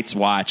the Night's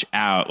Watch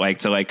out, like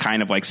to like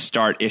kind of like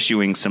start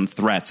issuing some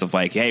threats of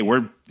like, hey,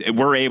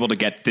 we're able to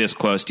get this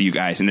close to you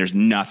guys, and there's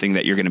nothing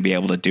that you're going to be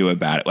able to do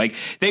about it. Like,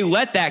 they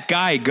let that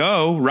guy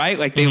go, right?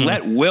 Like, they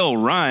let Will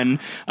run.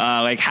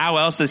 Like, how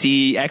else does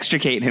he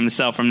extricate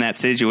himself from that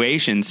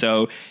situation?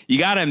 So you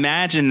got to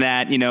imagine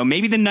that,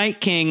 maybe the Night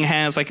King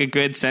has like a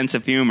good sense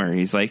of humor.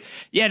 He's like,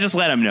 yeah, just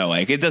let him know.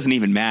 Like, it doesn't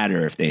even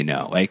matter if they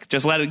know. Like,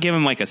 just give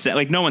him like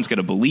like, no one's going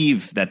to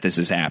believe that this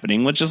is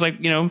happening. Let's just like,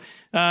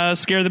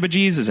 scare the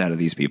bejesus out of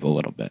these people a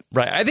little bit.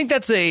 Right. I think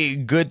that's a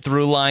good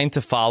through line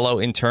to follow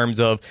in terms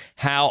of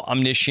how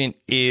omniscient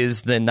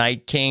is the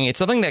Night King. It's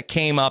something that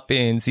came up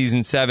in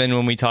season 7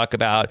 when we talk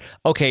about,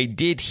 okay,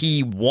 did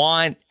he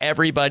want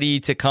everybody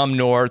to come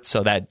north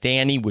so that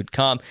Dany would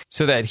come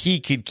so that he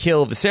could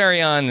kill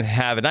Viserion and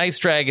have an ice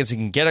dragon so he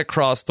can get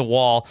across the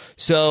wall?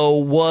 So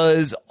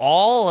was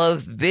all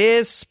of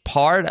this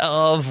part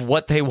of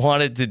what they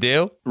wanted to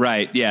do?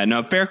 Right. Yeah.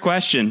 No, fair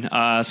question.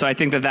 So I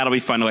think that that'll be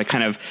fun to like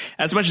kind of,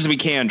 as much as we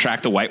can,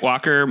 track the White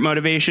Walker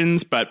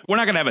motivations, but we're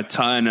not going to have a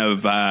ton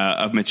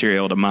of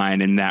material to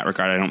mine in that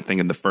regard. I don't think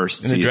in the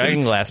first season. In the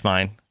Dragonglass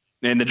mine.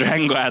 In the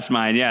Dragonglass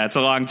mine, yeah. It's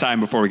a long time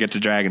before we get to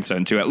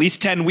Dragonstone, too. At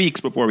least 10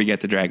 weeks before we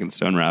get to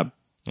Dragonstone, Rob.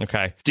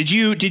 Okay. Did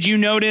you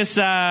notice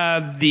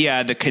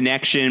the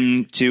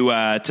connection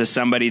to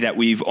somebody that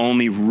we've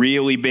only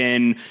really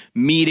been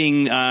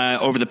meeting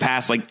over the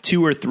past like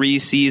 2 or 3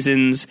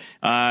 seasons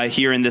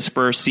here in this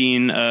first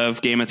scene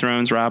of Game of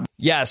Thrones, Rob?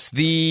 Yes,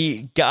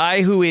 the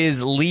guy who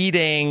is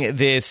leading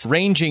this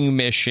ranging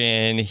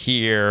mission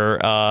here,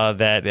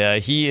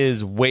 he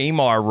is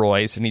Waymar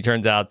Royce, and he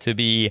turns out to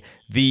be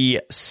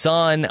the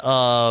son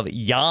of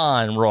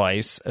Jan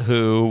Royce,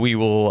 who we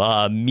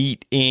will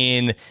meet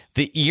in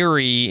the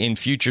Eyrie in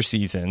future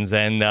seasons.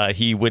 And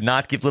he would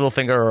not give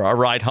Littlefinger a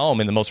ride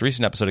home in the most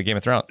recent episode of Game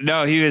of Thrones.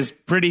 No, he was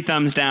pretty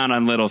thumbs down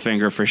on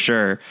Littlefinger for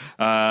sure.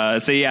 So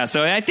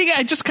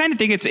I just kind of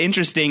think it's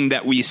interesting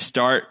that we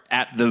start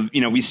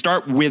we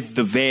start with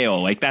the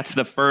Vale. Like that's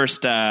the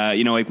first,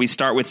 we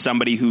start with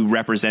somebody who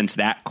represents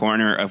that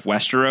corner of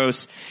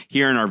Westeros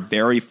here in our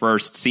very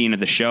first scene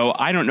of the show.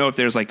 I don't know if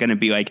there's going to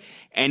be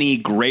any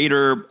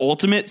greater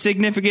ultimate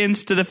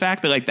significance to the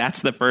fact that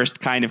that's the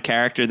first kind of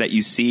character that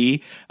you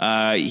see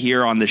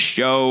here on the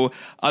show,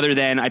 other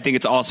than I think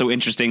it's also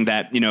interesting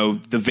that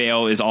the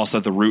Vale is also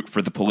the root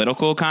for the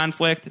political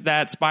conflict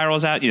that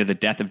spirals out. The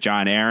death of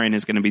Jon Arryn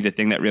is going to be the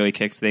thing that really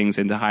kicks things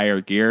into higher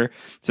gear,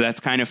 so that's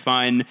kind of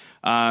fun.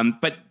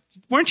 But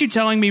weren't you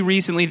telling me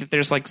recently that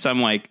there's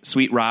some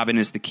Sweet Robin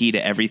is the key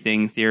to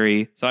everything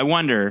theory? So I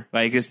wonder,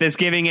 is this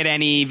giving it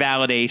any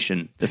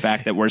validation, the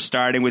fact that we're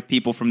starting with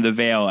people from the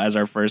Vale as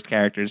our first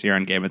characters here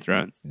on Game of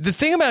Thrones? The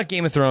thing about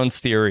Game of Thrones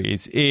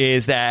theories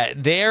is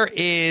that there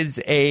is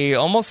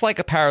almost like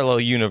a parallel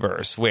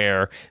universe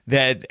where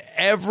that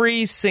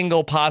every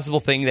single possible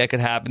thing that could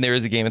happen, there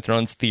is a Game of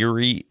Thrones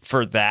theory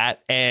for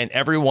that. And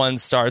everyone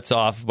starts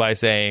off by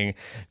saying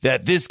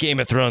that this Game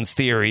of Thrones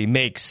theory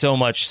makes so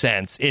much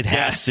sense. It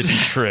has to be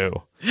true.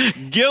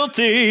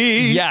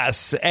 Guilty.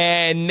 Yes.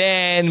 And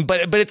then,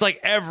 but it's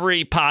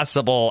every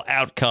possible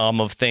outcome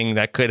of thing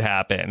that could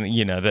happen,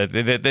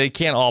 that they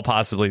can't all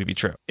possibly be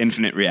true.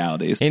 Infinite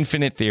realities.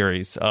 Infinite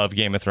theories of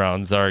Game of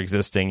Thrones are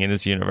existing in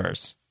this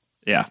universe.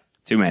 Yeah.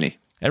 Too many.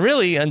 And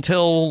really,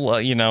 until,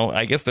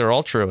 I guess they're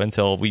all true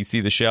until we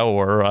see the show,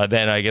 or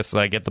then I guess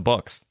I get the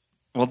books.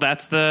 Well,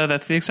 that's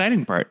the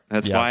exciting part.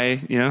 That's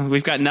why,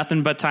 we've got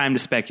nothing but time to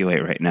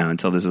speculate right now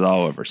until this is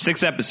all over.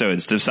 6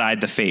 episodes to decide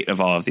the fate of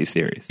all of these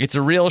theories. It's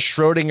a real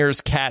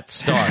Schrodinger's cat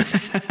Stark.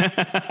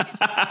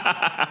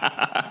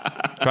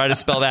 Try to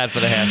spell that for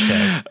the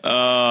hashtag.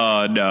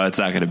 Oh, no, it's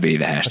not going to be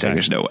the hashtag. Okay.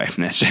 There's no way.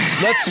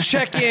 Let's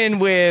check in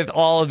with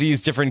all of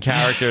these different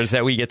characters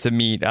that we get to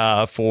meet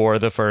for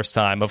the first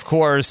time. Of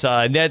course,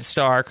 Ned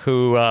Stark,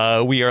 who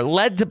we are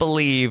led to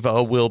believe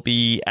will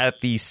be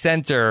at the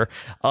center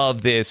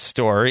of this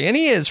story. And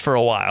he is for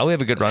a while. We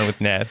have a good run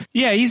with Ned.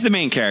 Yeah, he's the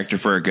main character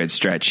for a good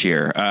stretch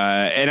here.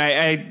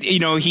 And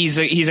he's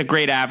a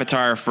great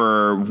avatar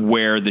for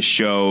where the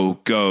show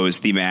goes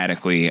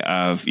thematically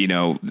of,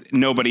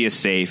 nobody is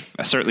safe.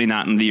 Certainly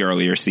not in the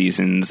earlier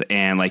seasons.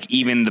 And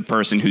even the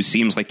person who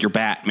seems like your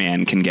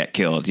Batman can get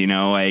killed,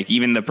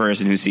 even the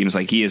person who seems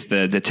like he is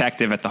the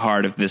detective at the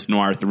heart of this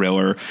noir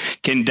thriller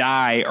can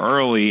die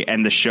early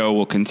and the show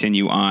will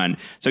continue on.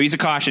 So he's a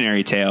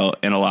cautionary tale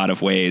in a lot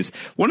of ways.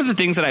 One of the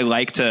things that I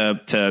like to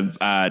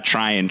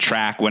try and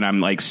track when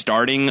I'm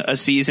starting a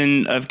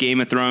season of Game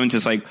of Thrones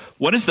is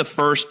what is the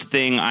first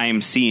thing I am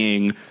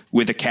seeing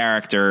with a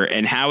character,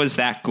 and how is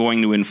that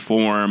going to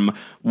inform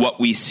what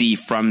we see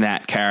from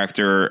that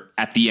character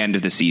at the end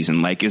of the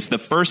season? Is the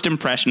first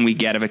impression we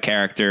get of a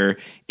character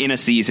in a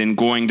season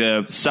going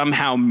to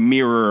somehow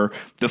mirror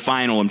the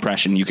final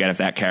impression you get of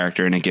that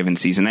character in a given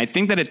season? I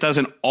think that it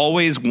doesn't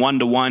always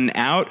one-to-one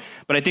out,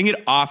 but I think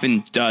it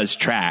often does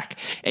track.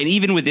 And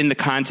even within the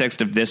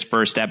context of this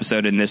first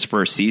episode and this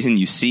first season,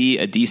 you see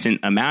a decent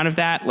amount of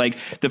that.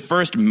 The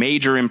first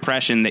major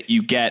impression that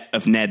you get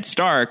of Ned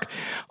Stark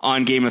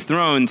on Game of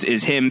Thrones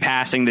is him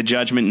passing the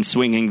judgment and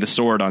swinging the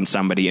sword on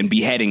somebody and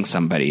beheading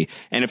somebody.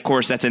 And of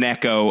course, that's an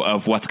echo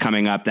of what's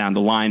coming up down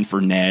the line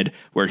for Ned,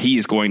 where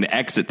he's going to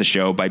exit the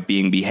show by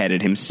being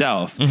beheaded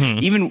himself.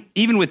 Mm-hmm.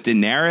 Even with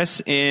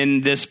Daenerys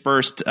in this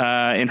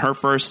in her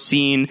first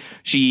scene,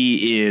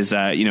 she is,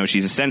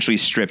 she's essentially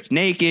stripped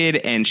naked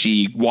and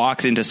she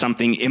walks into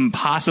something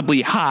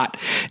impossibly hot,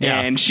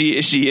 and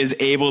she is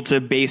able to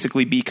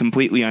basically be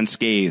completely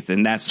unscathed.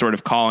 And that's sort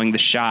of calling the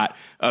shot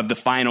of the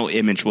final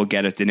image we'll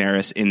get of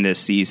Daenerys in this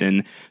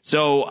season.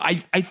 So I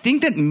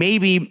think that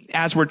maybe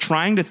as we're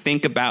trying to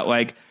think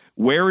about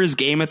where is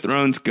Game of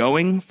Thrones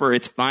going for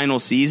its final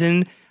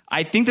season,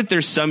 I think that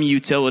there's some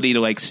utility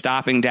to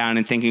stopping down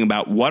and thinking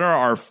about what are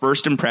our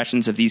first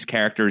impressions of these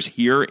characters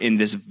here in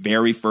this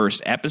very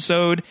first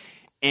episode.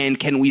 And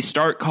can we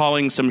start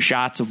calling some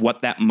shots of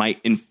what that might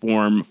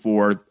inform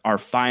for our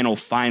final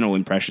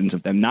impressions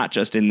of them, not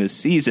just in this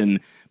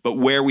season, but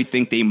where we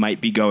think they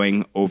might be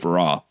going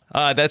overall?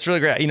 That's really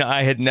great.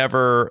 I had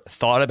never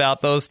thought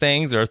about those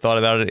things or thought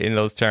about it in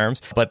those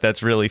terms, but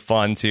that's really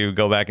fun to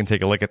go back and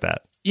take a look at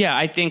that. Yeah,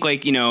 I think,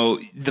 like, you know,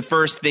 the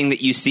first thing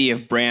that you see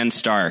of Bran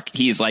Stark,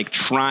 he's like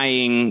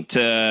trying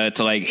to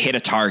like hit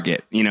a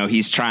target. You know,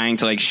 he's trying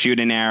to like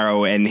shoot an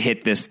arrow and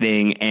hit this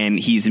thing, and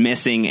he's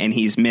missing. And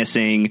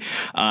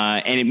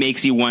it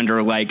makes you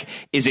wonder, like,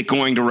 is it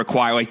going to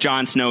require, like,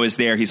 Jon Snow is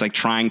there, he's like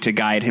trying to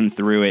guide him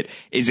through it.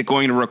 Is it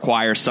going to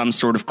require some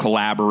sort of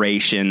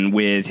collaboration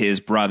with his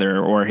brother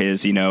or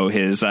his, you know,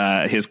 his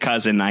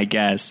cousin, I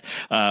guess,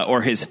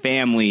 or his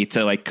family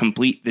to like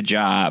complete the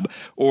job?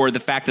 Or the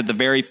fact that the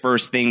very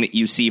first thing that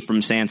you see from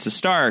Sansa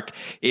Stark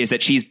is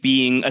that she's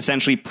being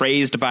essentially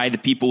praised by the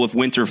people of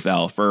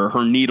Winterfell for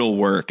her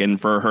needlework and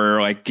for her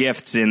like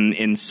gifts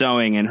in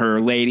sewing and her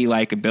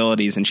ladylike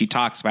abilities, and she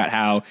talks about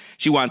how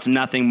she wants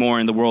nothing more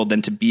in the world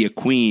than to be a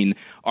queen.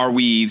 Are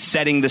we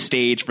setting the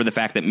stage for the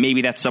fact that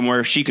maybe that's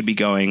somewhere she could be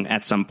going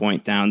at some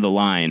point down the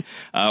line?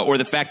 Or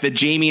the fact that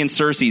Jaime and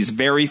Cersei's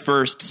very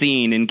first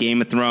scene in Game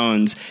of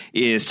Thrones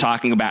is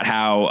talking about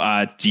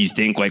how, do you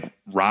think like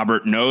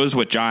Robert knows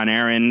what Jon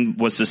Arryn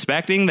was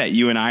suspecting, that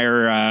you and I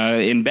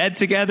are in bed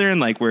together and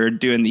like we're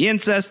doing the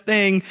incest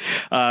thing?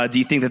 Do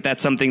you think that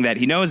that's something that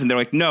he knows? And they're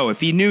like, no, if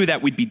he knew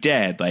that, we'd be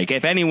dead. Like,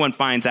 if anyone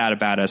finds out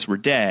about us, we're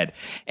dead.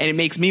 And it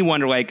makes me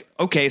wonder, like,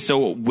 okay,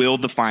 so will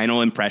the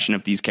final impression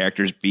of these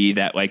characters be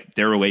that like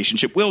their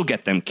relationship will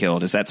get them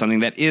killed? Is that something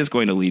that is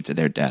going to lead to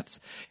their deaths?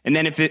 And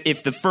then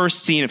if the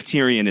first scene of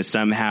Tyrion is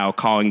somehow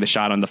calling the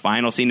shot on the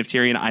final scene of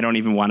Tyrion, I don't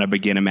even want to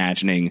begin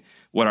imagining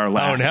what our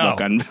last look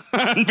on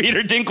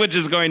Peter Dinklage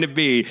is going to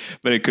be,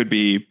 but it could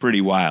be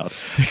pretty wild.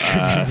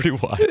 Pretty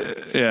wild.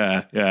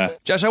 Yeah.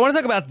 Josh, I want to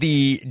talk about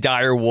the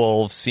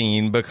direwolf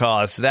scene,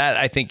 because that,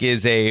 I think,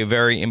 is a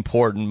very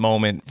important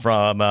moment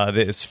from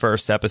this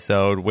first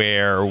episode,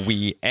 where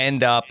we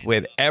end up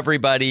with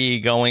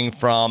everybody going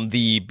from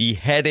the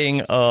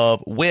beheading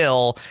of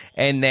Will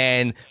and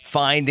then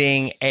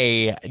finding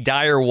a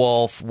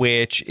direwolf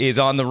which is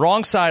on the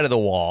wrong side of the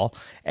wall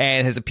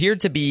and has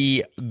appeared to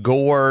be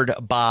gored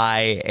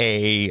by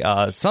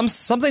a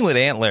something with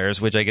antlers,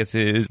 which I guess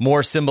is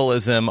more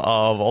symbolism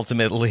of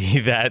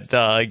ultimately that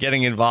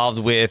getting involved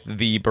with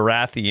the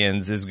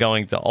Baratheons is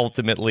going to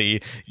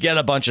ultimately get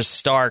a bunch of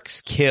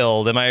Starks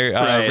killed. Am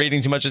I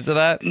reading too much into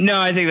that?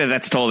 No, I think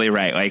that's totally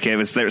right. Like,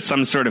 there's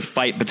some sort of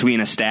fight between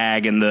a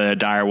stag and the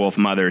direwolf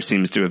mother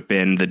seems to have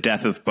been the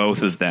death of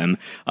both of them.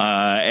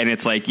 And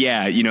it's like,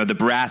 yeah, you know, the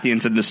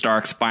Baratheons and the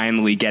Starks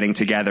finally getting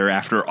together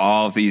after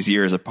all of these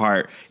years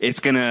apart.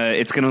 It's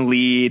gonna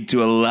lead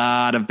to a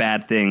lot of bad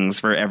things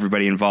for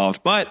everybody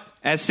involved. But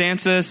as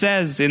Sansa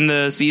says in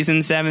the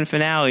season 7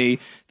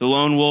 finale, the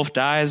lone wolf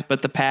dies,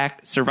 but the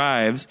pack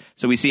survives.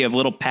 So we see a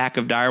little pack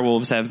of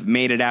direwolves have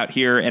made it out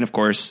here, and of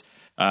course,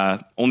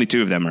 only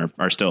 2 of them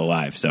are still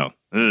alive. So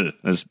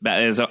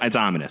it's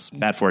ominous.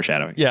 Bad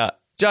foreshadowing. Yeah.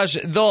 Josh,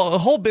 the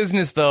whole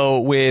business,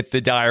 though, with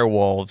the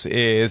direwolves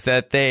is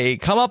that they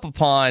come up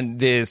upon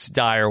this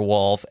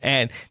direwolf,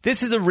 and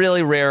this is a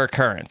really rare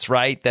occurrence,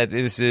 right? That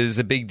this is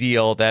a big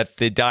deal, that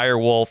the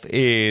direwolf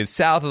is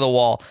south of the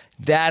wall.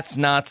 That's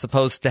not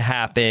supposed to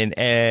happen,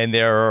 and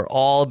there are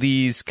all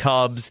these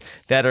cubs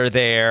that are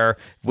there,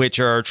 which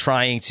are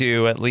trying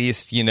to at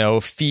least, you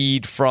know,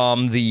 feed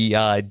from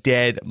the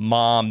dead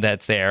mom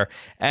that's there.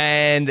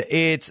 And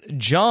it's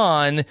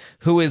Jon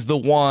who is the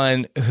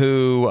one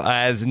who,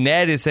 as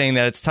Ned is saying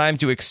that it's time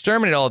to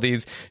exterminate all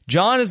these,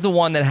 Jon is the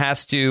one that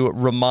has to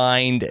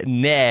remind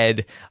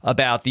Ned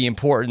about the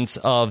importance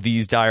of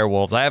these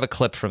direwolves. I have a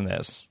clip from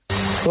this.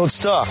 Lord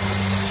Stark,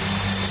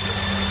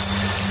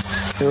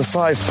 there are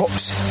 5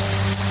 pups.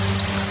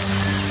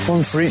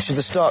 1 for each of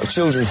the Stark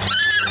children.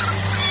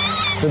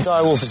 The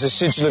direwolf is a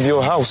sigil of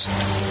your house.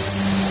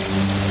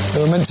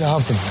 They were meant to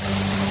have them.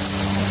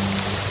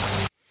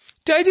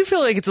 I do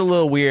feel like it's a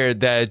little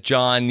weird that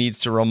Jon needs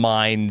to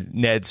remind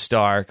Ned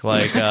Stark,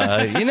 like,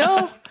 you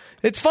know?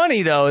 It's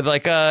funny, though,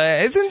 like,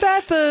 isn't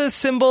that the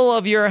symbol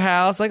of your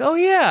house? Like, oh,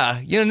 yeah.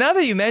 You know, now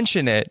that you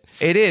mention it,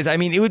 it is. I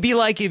mean, it would be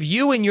like if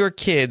you and your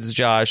kids,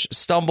 Josh,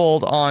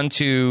 stumbled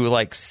onto,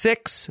 like,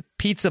 6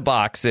 pizza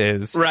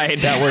boxes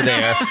that were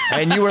there,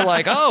 and you were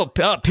like, oh,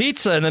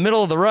 pizza in the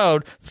middle of the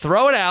road,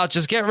 throw it out,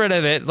 just get rid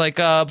of it. Like,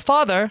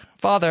 father,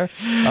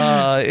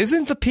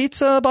 isn't the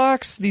pizza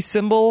box the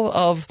symbol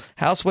of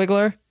House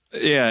Wiggler?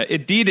 Yeah,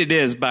 indeed it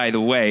is, by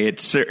the way. It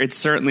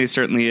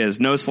certainly is.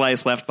 No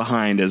slice left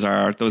behind those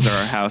are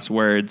our house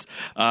words.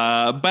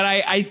 But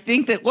I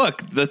think that,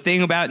 look, the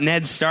thing about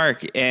Ned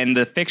Stark and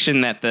the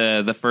fiction that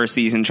the first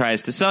season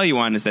tries to sell you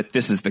on is that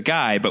this is the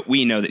guy, but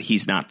we know that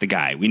he's not the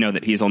guy. We know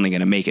that he's only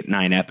going to make it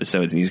 9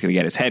 episodes and he's going to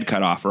get his head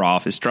cut off for all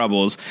of his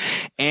troubles.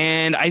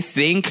 And I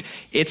think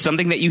it's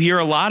something that you hear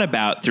a lot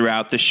about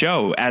throughout the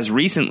show, as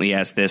recently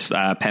as this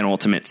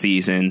penultimate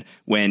season,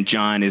 when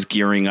Jon is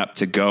gearing up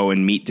to go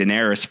and meet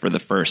Daenerys for the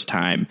first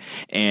time.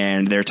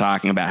 And they're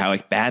talking about how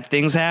like bad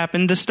things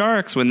happen to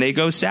Starks when they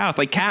go south.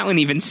 Like Catelyn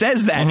even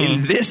says that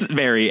in this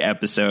very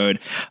episode.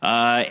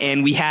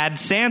 And we had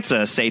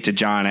Sansa say to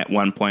Jon at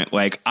one point,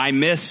 like, I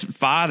miss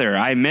father,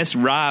 I miss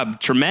Robb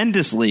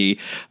tremendously.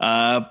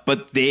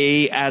 But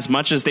they, as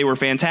much as they were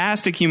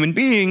fantastic human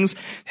beings,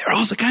 they're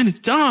also kind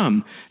of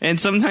dumb. And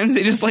sometimes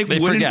they just like they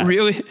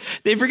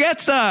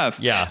forget stuff.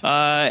 Yeah.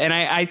 And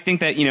I think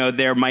that, you know,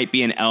 there might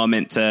be an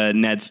element to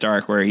Ned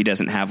Stark where he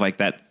doesn't have like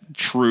that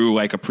true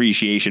like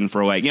appreciation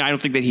for like, you know, I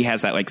don't think that he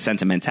has that like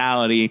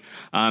sentimentality.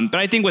 But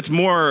I think what's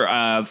more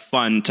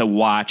fun to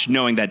watch,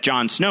 knowing that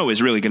Jon Snow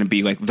is really going to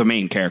be like the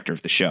main character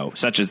of the show,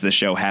 such as the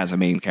show has a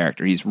main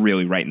character. He's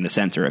really right in the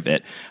center of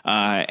it.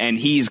 And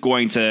he's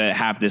going to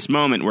have this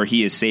moment where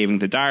he is saving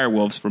the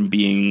direwolves from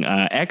being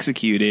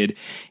executed.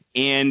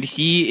 And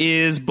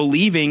he is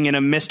believing in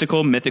a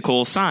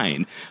mythical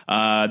sign.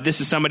 This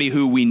is somebody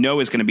who we know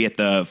is going to be at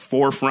the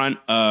forefront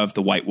of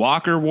the White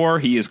Walker War.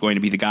 He is going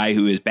to be the guy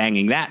who is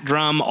banging that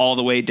drum all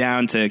the way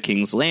down to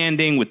King's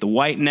Landing with the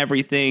White and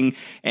everything.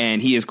 And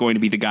he is going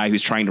to be the guy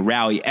who's trying to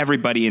rally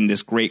everybody in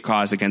this great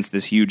cause against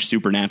this huge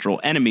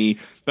supernatural enemy.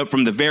 But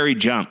from the very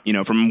jump, you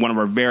know, from one of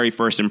our very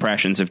first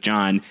impressions of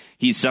Jon,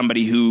 he's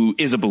somebody who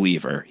is a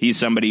believer. He's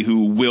somebody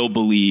who will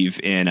believe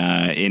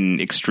in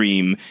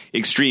extreme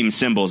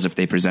symbols if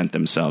they present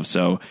themselves.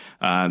 So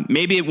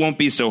maybe it won't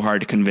be so hard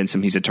to convince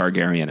him he's a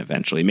Targaryen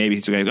eventually. Maybe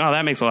he's going, oh,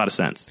 that makes a lot of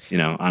sense. You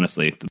know,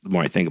 honestly, the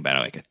more I think about it,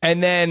 I like it.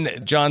 And then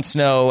Jon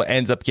Snow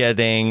ends up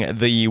getting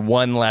the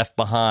one left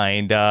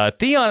behind.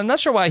 Theon, I'm not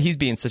sure why he's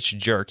being such a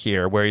jerk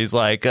here, where he's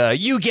like,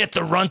 you get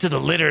the runt of the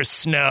litter,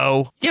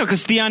 Snow. Yeah,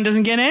 because Theon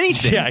doesn't get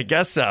anything. Yeah, I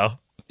guess so.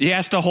 He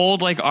has to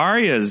hold like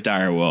Arya's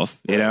direwolf,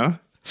 you know?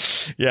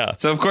 Yeah.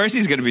 So, of course,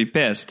 he's going to be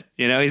pissed.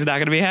 You know, he's not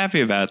going to be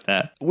happy about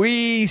that.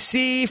 We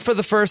see for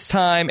the first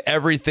time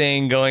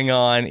everything going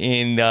on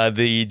in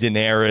the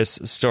Daenerys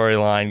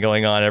storyline,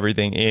 going on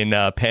everything in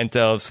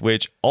Pentos,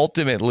 which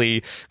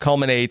ultimately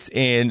culminates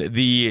in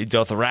the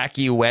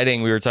Dothraki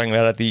wedding we were talking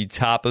about at the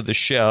top of the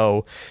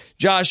show.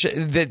 Josh,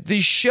 the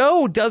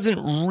show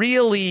doesn't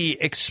really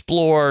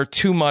explore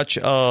too much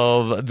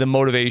of the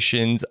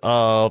motivations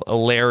of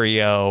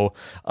Illyrio.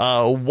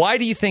 Why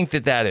do you think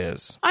that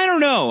is? I don't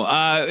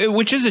know,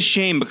 which is a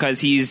shame because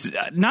he's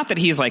not that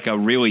he's like a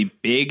really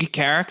big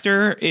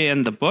character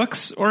in the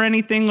books or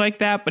anything like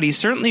that, but he's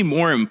certainly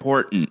more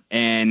important.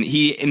 And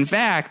he, in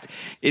fact,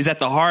 is at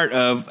the heart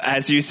of,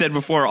 as you said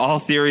before, all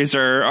theories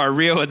are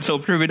real until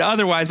proven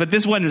otherwise. But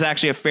this one is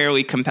actually a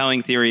fairly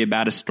compelling theory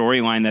about a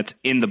storyline that's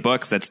in the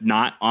books that's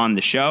not on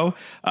the show,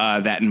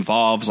 that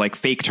involves like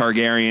fake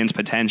Targaryens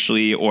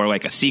potentially, or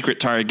like a secret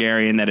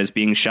Targaryen that is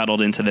being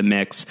shuttled into the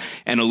mix.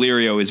 And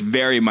Illyrio is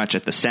very much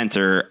at the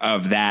center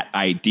of that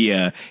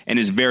idea and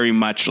is very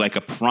much like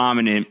a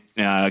prominent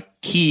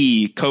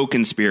key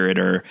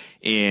co-conspirator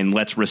in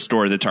let's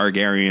restore the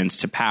Targaryens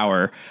to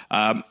power.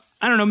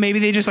 I don't know, maybe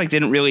they just like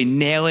didn't really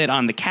nail it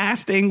on the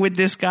casting with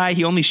this guy.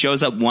 He only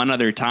shows up one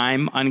other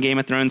time on Game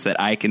of Thrones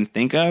that I can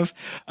think of.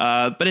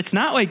 But it's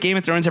not like Game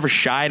of Thrones ever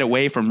shied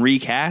away from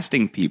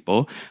recasting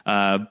people.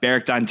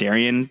 Beric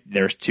Dondarrion,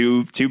 there's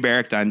two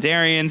Beric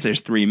Dondarrions,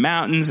 there's 3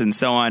 mountains, and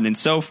so on and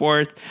so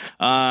forth.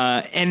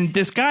 And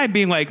this guy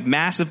being like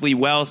massively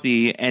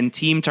wealthy and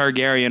Team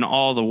Targaryen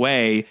all the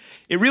way,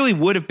 it really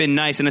would have been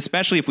nice, and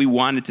especially if we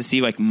wanted to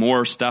see like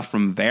more stuff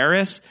from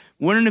Varys,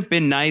 wouldn't it have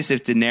been nice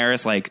if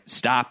Daenerys like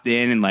stopped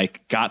in and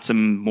like got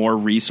some more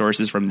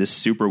resources from this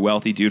super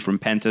wealthy dude from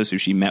Pentos who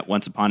she met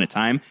once upon a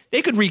time?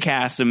 They could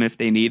recast him if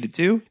they needed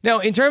to. Now,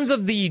 in terms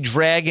of the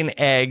dragon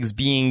eggs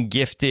being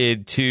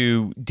gifted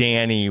to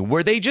Dany,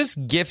 were they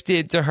just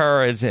gifted to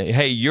her as,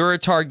 hey, you're a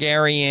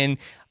Targaryen,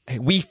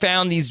 we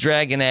found these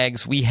dragon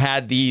eggs, we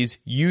had these,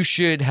 you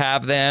should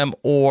have them?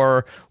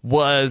 Or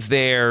was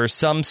there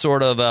some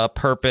sort of a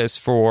purpose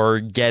for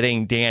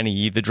getting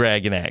Dany the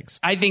dragon eggs?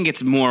 I think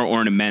it's more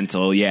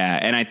ornamental, yeah.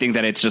 And I think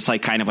that it's just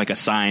like kind of like a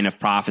sign of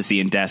prophecy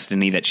and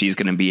destiny that she's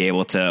going to be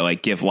able to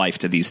like give life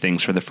to these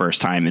things for the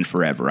first time in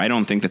forever. I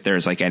don't think that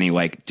there's like any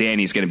like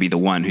Dany's going to be the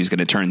one who's going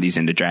to turn these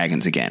into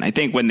dragons again. I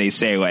think when they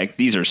say like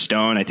these are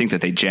stone, I think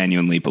that they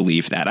genuinely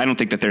believe that. I don't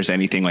think that there's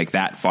anything like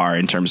that far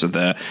in terms of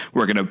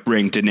we're going to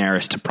bring Daenerys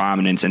to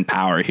prominence and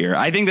power here.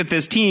 I think that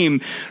this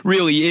team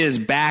really is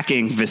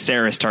backing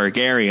Viserys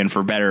Targaryen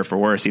for better or for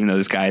worse, even though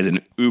this guy is an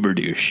uber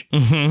douche.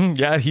 Mm-hmm.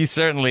 Yeah, he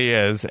certainly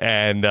is.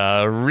 And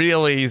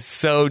really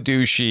so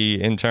douchey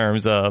in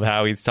terms of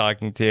how he's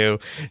talking to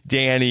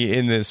Dany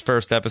in this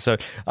first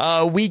episode.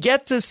 We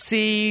get to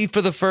see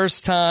for the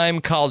first time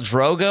Khal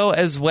Drogo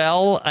as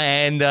well.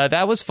 And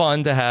that was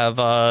fun to have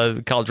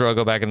Khal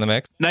Drogo back in the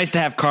mix. Nice to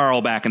have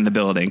Carl back in the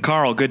building.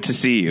 Carl, good to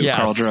see you. Yes.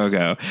 Khal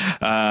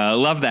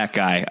Drogo. Love that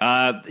guy.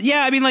 Okay.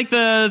 Yeah, I mean, like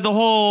the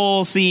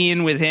whole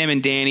scene with him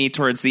and Dany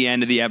towards the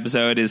end of the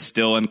episode is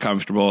still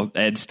uncomfortable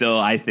and still,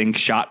 I think,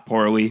 shot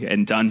poorly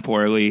and done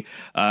poorly.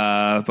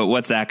 But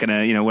what's that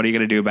gonna, what are you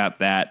gonna do about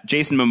that?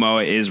 Jason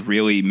Momoa is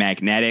really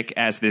magnetic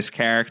as this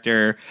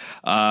character.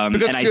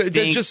 Because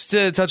just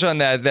to touch on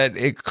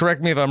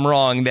correct me if I'm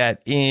wrong,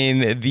 that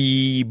in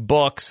the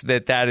books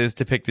that is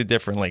depicted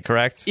differently,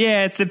 correct?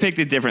 Yeah, it's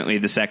depicted differently.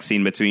 The sex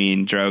scene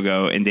between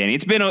Drogo and Dany.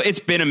 It's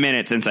been a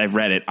minute since I've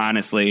read it,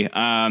 honestly.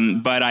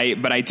 But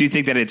I do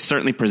think that it's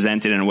certainly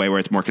presented in a way where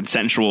it's more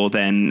consensual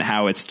than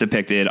how it's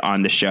depicted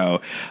on the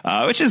show,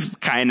 which is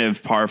kind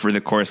of par for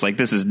the course. Like,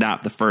 this is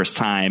not the first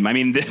time. I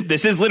mean,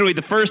 this is literally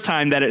the first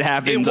time that it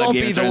happens. It won't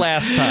be the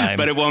last time,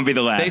 but it won't be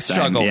the last time. They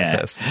struggle with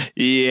this.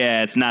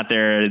 Yeah, it's not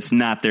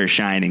their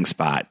shining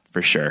spot.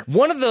 For sure.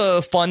 One of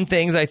the fun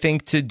things I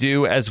think to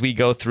do as we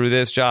go through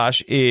this,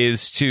 Josh,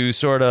 is to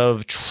sort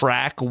of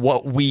track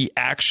what we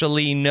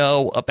actually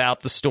know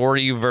about the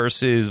story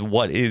versus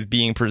what is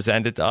being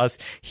presented to us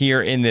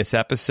here in this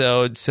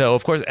episode. So,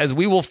 of course, as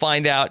we will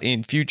find out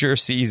in future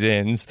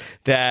seasons,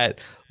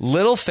 that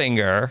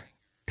Littlefinger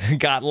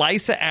got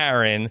Lysa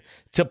Arryn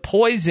to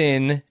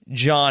poison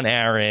Jon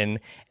Arryn,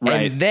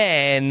 right, and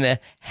then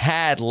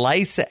had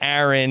Lysa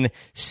Arryn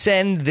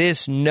send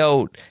this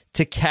note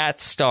to Cat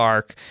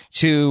Stark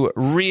to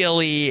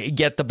really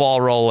get the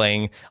ball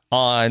rolling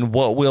on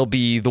what will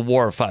be the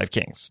War of Five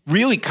Kings.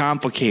 Really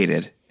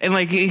complicated. And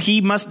like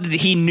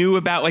he knew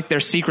about like their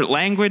secret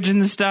language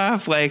and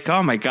stuff. Like,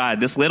 oh my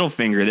God, this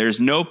Littlefinger, there's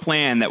no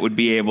plan that would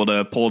be able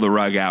to pull the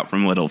rug out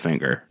from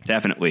Littlefinger.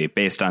 Definitely,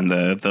 based on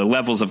the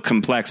levels of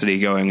complexity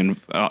going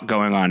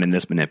on in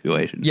this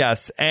manipulation.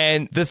 Yes,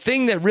 and the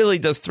thing that really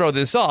does throw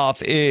this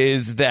off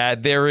is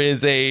that there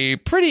is a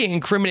pretty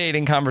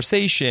incriminating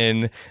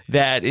conversation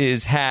that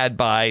is had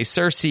by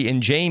Cersei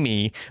and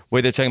Jaime,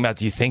 where they're talking about,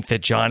 do you think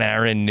that Jon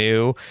Arryn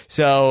knew?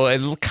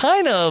 So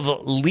kind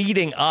of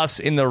leading us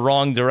in the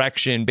wrong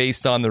direction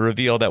based on the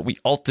reveal that we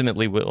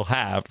ultimately will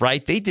have,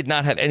 right? They did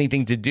not have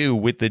anything to do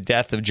with the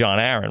death of Jon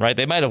Arryn, right?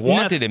 They might have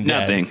wanted him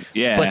dead,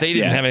 but they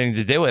didn't have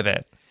anything to do with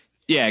it.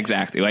 Yeah,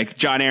 exactly. Like,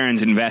 Jon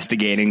Arryn's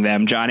investigating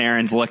them. Jon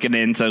Arryn's looking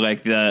into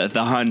like the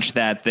hunch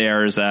that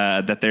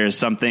there's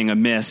something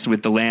amiss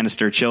with the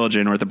Lannister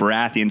children or the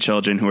Baratheon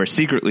children who are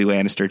secretly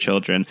Lannister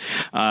children.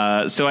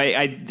 So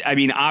I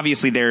mean,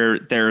 obviously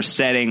they're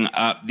setting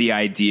up the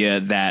idea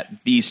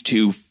that these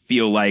two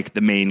feel like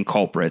the main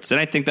culprits. And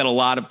I think that a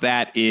lot of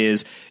that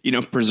is,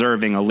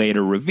 preserving a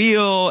later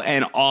reveal,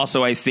 and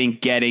also I think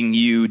getting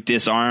you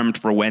disarmed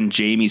for when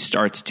Jaime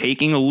starts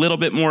taking a little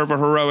bit more of a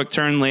heroic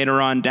turn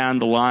later on down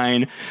the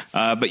line.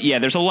 But yeah,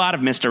 there's a lot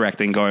of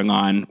misdirecting going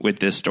on with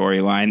this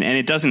storyline, and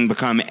it doesn't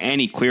become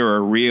any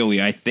clearer really,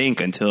 I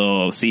think,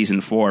 until season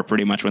 4,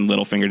 pretty much when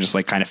Littlefinger just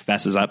like kind of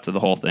fesses up to the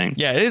whole thing.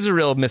 Yeah, it is a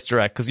real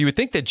misdirect, because you would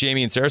think that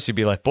Jaime and Cersei would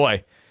be like,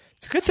 boy,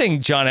 it's a good thing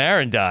Jon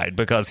Arryn died,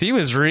 because he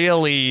was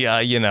really,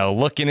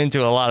 looking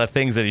into a lot of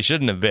things that he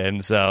shouldn't have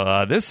been.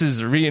 So this is,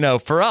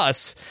 for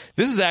us,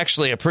 this is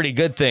actually a pretty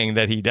good thing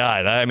that he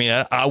died. I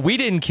mean, we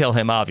didn't kill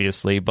him,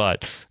 obviously,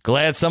 but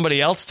glad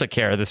somebody else took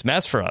care of this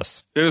mess for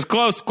us. It was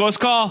close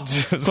call.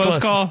 Close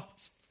call.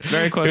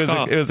 Very close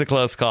call. It was a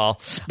close call.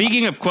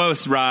 Speaking of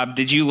close, Rob,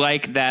 did you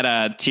like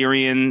that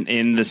Tyrion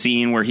in the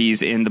scene where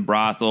he's in the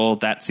brothel?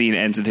 That scene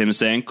ends with him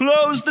saying,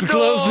 "Close the door!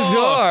 Close the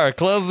door!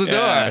 Close the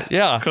door!"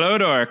 Yeah.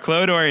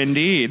 Clodor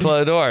indeed.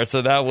 Clodor.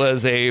 So that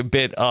was a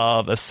bit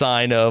of a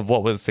sign of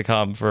what was to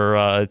come for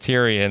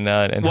Tyrion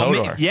and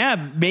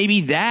Hodor. Maybe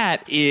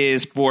that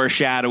is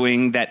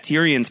foreshadowing that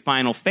Tyrion's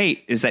final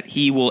fate is that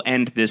he will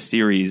end this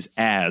series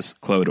as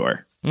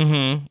Clodor.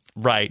 Mm-hmm.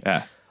 Right.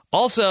 Yeah.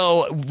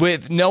 Also,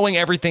 with knowing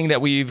everything that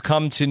we've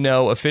come to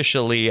know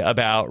officially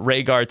about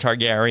Rhaegar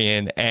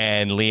Targaryen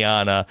and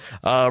Lyanna,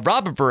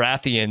 Robert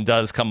Baratheon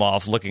does come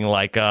off looking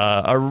like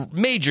a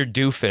major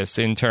doofus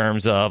in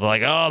terms of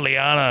like, oh,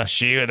 Lyanna,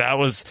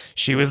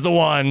 she was the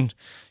one.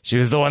 She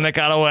was the one that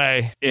got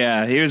away.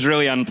 Yeah, he was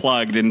really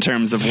unplugged in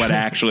terms of what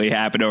actually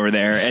happened over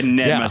there. And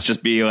Ned must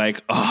just be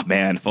like, oh,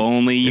 man, if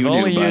only you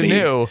knew, buddy. You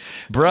knew.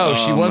 Bro,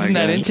 she wasn't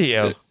that into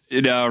you.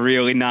 No,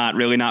 really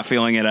not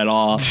feeling it at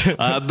all.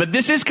 But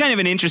this is kind of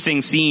an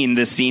interesting scene,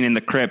 this scene in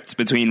the crypt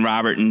between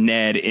Robert and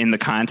Ned in the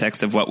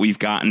context of what we've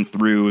gotten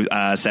through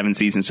 7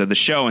 seasons of the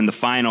show, and the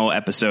final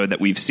episode that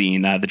we've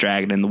seen, The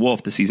Dragon and the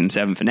Wolf, the season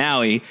 7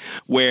 finale,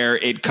 where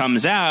it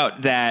comes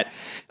out that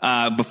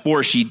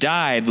before she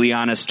died,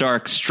 Lyanna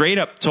Stark straight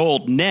up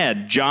told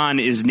Ned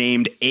Jon is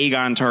named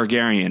Aegon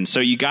Targaryen.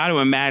 So you got to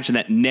imagine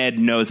that Ned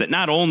knows that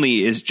not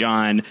only is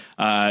Jon,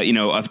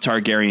 of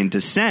Targaryen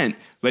descent,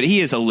 but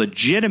he is a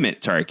legitimate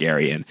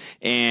Targaryen.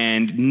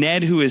 And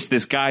Ned, who is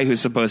this guy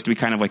who's supposed to be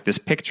kind of like this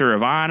picture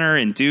of honor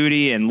and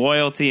duty and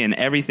loyalty and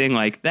everything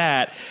like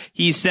that,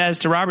 he says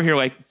to Robert here,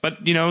 like,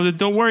 but,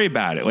 don't worry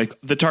about it. Like,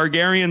 the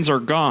Targaryens are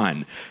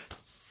gone.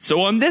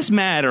 So on this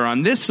matter,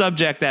 on this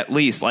subject at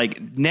least,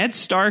 like, Ned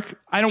Stark,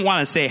 I don't want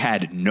to say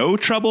had no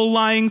trouble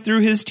lying through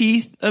his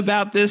teeth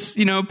about this,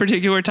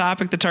 particular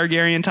topic, the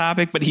Targaryen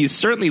topic, but he's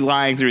certainly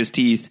lying through his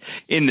teeth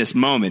in this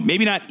moment.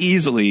 Maybe not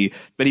easily,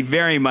 but he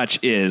very much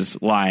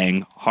is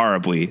lying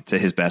horribly to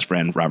his best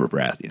friend, Robert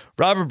Baratheon.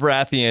 Robert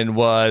Baratheon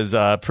was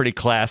pretty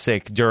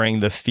classic during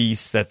the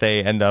feast that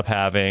they end up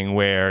having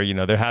where,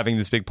 they're having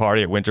this big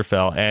party at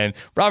Winterfell, and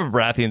Robert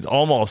Baratheon's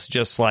almost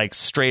just like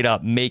straight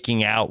up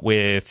making out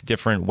with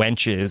different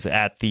wenches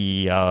at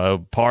the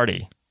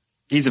party.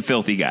 He's a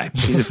filthy guy.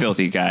 He's a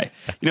filthy guy.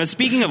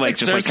 Speaking of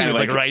just Cersei kind of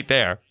was right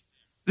there.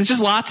 There's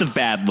just lots of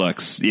bad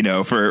looks,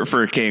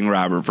 for King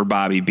Robert, for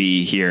Bobby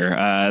B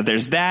here.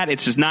 There's that.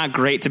 It's just not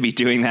great to be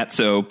doing that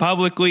so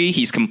publicly.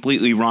 He's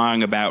completely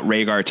wrong about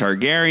Rhaegar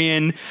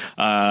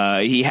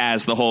Targaryen. He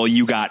has the whole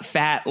 "you got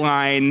fat"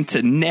 line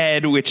to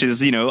Ned, which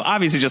is,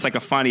 obviously just like a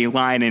funny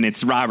line, and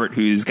it's Robert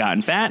who's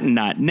gotten fat and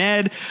not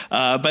Ned.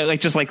 But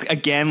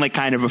again,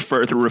 kind of a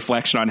further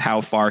reflection on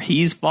how far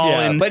he's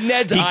fallen. Yeah, but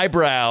Ned's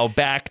eyebrow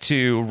back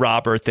to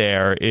Robert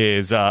there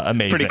is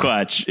amazing. Pretty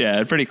clutch.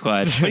 Yeah, pretty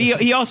clutch. But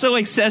he also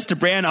says to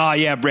Bran, "Oh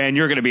yeah, Bran,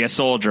 you're going to be a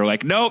soldier."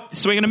 Nope,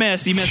 swing and a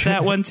miss. You missed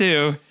that one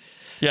too.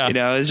 Yeah,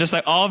 it's just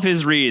all of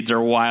his reads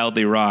are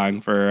wildly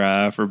wrong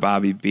for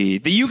Bobby B.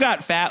 The "you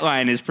got fat"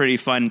 line is pretty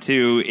fun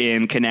too,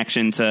 in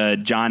connection to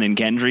Jon and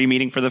Gendry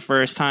meeting for the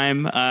first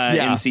time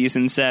in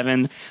season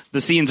 7. The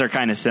scenes are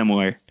kind of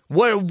similar.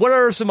 What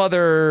are some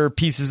other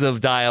pieces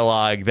of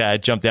dialogue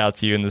that jumped out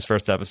to you in this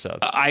first episode?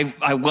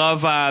 I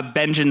love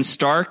Benjen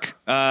Stark,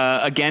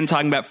 again,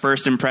 talking about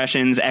first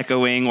impressions,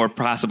 echoing or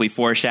possibly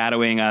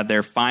foreshadowing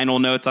their final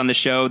notes on the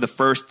show. The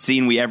first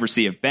scene we ever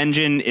see of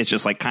Benjen is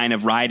just kind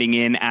of riding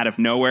in out of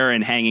nowhere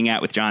and hanging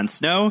out with Jon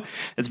Snow.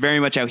 That's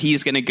very much how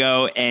he's going to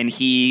go. And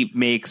he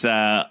makes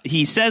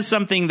he says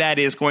something that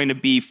is going to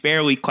be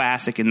fairly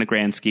classic in the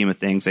grand scheme of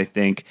things, I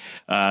think.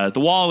 The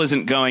wall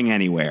isn't going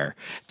anywhere.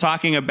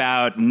 Talking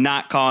about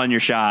not calling your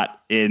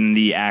shot in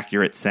the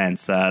accurate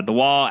sense. The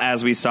wall,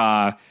 as we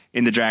saw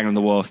in The Dragon and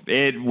the Wolf,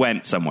 it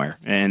went somewhere,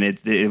 and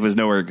it was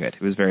nowhere good.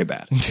 It was very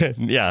bad.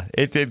 Yeah,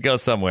 it did go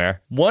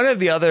somewhere. One of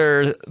the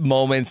other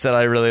moments that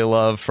I really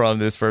love from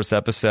this first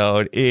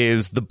episode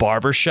is the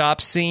barbershop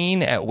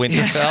scene at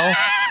Winterfell.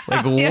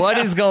 What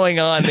is going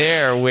on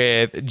there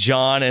with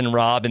Jon and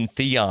Robb and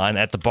Theon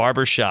at the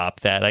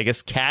barbershop that I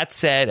guess Kat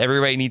said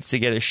everybody needs to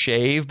get a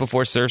shave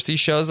before Cersei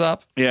shows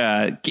up?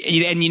 Yeah,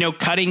 and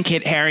cutting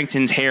Kit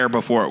Harington's hair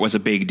before it was a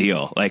big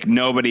deal.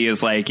 Nobody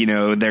is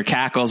their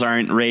cackles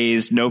aren't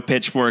raised, no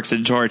pitchforks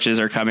and torches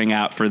are coming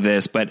out for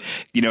this, but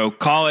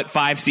call it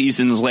 5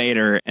 seasons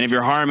later, and if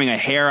you're harming a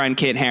hair on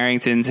Kit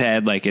Harington's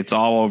head, it's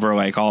all over,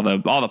 all the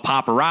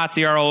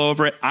paparazzi are all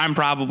over it. I'm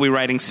probably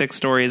writing 6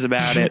 stories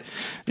about it.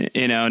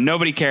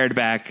 Nobody cared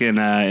back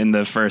in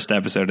the first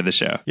episode of the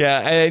show. Yeah,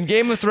 and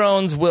Game of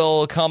Thrones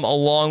will come a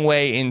long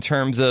way in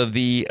terms of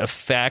the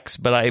effects,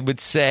 but I would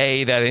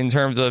say that in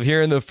terms of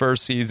here in the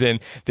first season,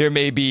 there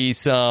may be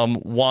some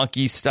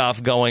wonky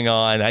stuff going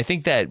on. I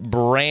think that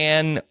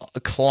Bran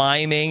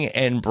climbing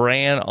and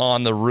Bran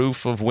on the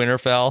roof of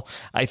Winterfell,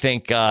 I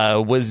think,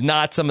 was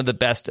not some of the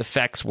best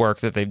effects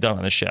work that they've done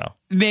on the show.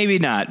 Maybe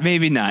not.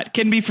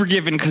 Can be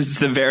forgiven because it's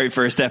the very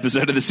first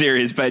episode of the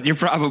series, but you're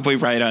probably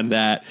right on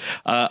that.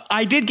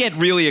 I did get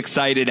really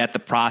excited at the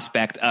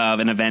prospect of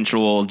an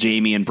eventual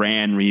Jaime and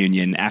Bran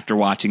reunion after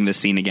watching this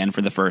scene again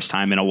for the first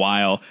time in a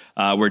while,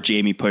 where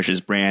Jaime pushes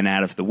Bran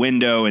out of the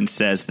window and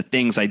says, "The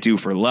things I do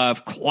for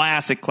love."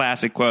 Classic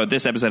quote.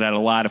 This episode had a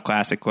lot of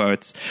classic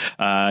quotes.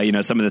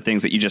 Some of the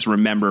things that you just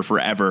remember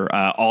forever.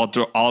 All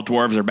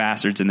dwarves are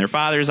bastards in their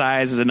father's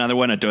eyes is another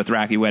one. A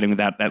Dothraki wedding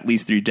without at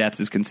least 3 deaths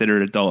is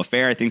considered a dull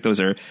affair. I think those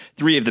are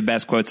 3 of the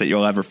best quotes that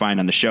you'll ever find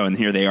on the show, and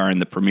here they are in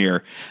the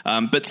premiere.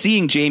 But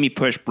seeing Jaime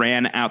push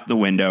Bran out the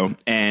window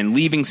and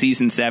leaving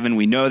season 7,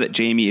 we know that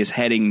Jaime is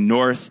heading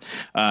north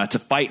to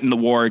fight in the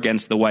war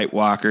against the White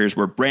Walkers,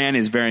 where Bran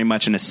is very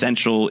much an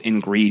essential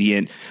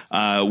ingredient.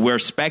 We're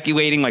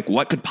speculating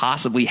what could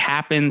possibly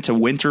happen to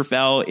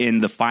Winterfell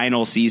in the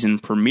final season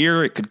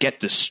premiere. It could get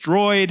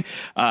destroyed.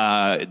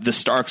 The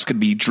Starks could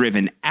be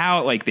driven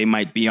out, they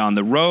might be on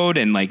the road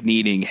and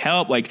needing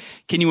help.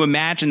 Can you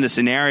imagine the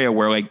scenario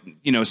where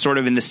sort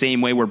of in the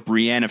same way where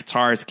Brienne of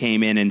Tarth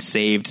came in and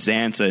saved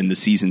Sansa in the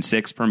season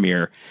 6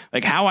 premiere?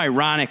 How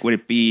ironic would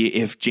it be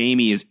if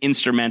Jaime is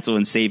instrumental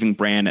in saving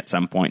Bran at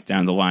some point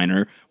down the line,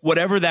 or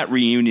whatever that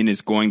reunion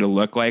is going to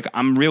look like?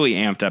 I'm really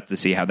amped up to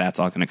see how that's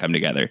all going to come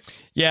together.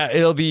 Yeah,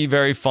 it'll be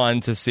very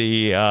fun to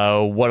see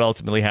what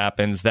ultimately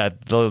happens.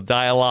 That the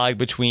dialogue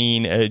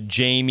between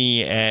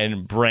Jaime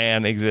and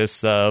Bran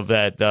exists of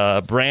that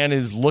Bran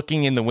is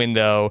looking in the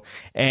window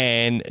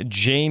and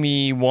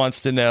Jaime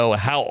wants to know,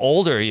 how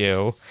old are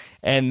you?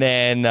 And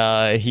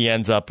then he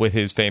ends up with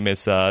his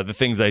famous "the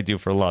things I do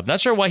for love."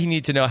 Not sure why he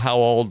needed to know how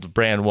old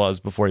Bran was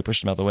before he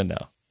pushed him out the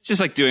window. It's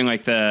just doing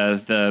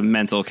the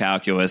mental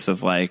calculus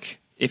of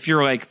If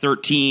you're like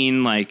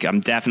 13, like I'm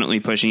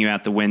definitely pushing you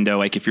out the window.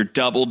 Like if you're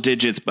double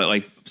digits, but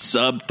like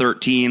sub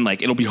 13,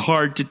 like it'll be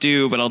hard to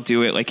do, but I'll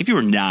do it. Like if you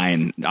were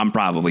 9, I'm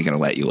probably going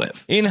to let you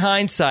live. In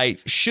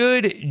hindsight,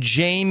 should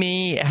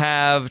Jamie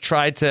have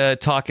tried to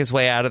talk his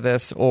way out of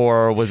this,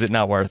 or was it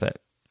not worth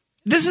it?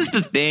 This is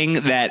the thing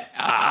that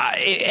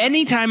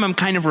anytime I'm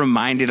kind of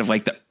reminded of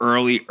like the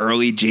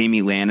early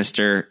Jamie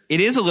Lannister, it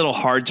is a little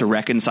hard to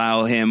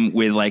reconcile him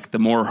with like the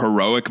more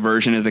heroic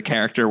version of the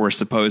character we're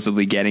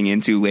supposedly getting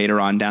into later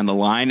on down the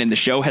line. And the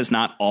show has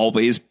not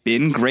always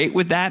been great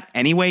with that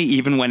anyway,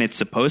 even when it's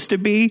supposed to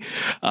be.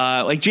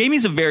 Like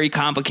Jamie's a very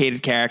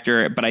complicated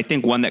character, but I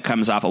think one that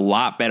comes off a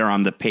lot better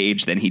on the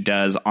page than he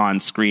does on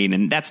screen.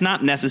 And that's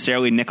not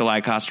necessarily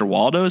Nikolai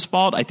Coster-Waldau's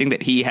fault. I think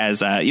that he has,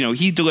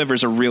 he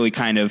delivers a really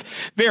kind of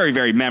very,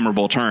 very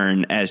memorable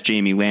turn as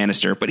Jamie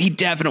Lannister, but he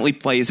definitely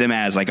plays him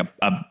as like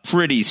a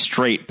pretty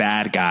straight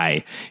bad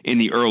guy in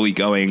the early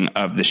going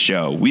of the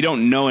show. We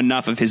don't know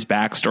enough of his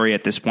backstory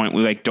at this point.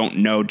 We like don't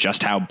know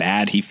just how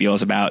bad he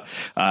feels about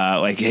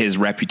like his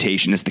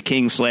reputation as the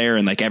Kingslayer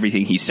and like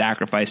everything he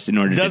sacrificed in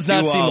order to do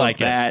all of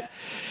that.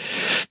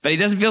 But he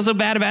doesn't feel so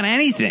bad about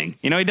anything.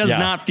 He does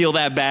not feel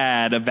that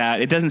bad about,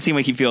 it doesn't seem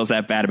like he feels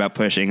that bad about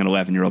pushing an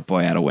 11-year-old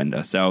boy out a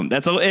window. So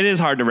it is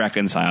hard to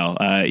reconcile,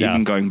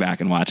 even going back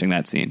and watching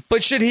that scene.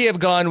 But should he have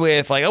gone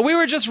with like, oh, we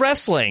were just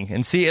wrestling,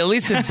 and see, at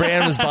least if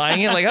Bran was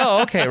buying it, like,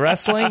 oh, okay,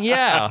 wrestling?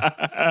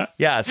 Yeah.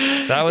 Yes,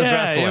 that was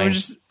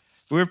wrestling.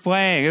 We were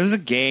playing. It was a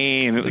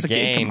game. It was a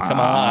game. Come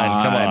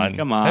on.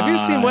 Have you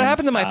seen what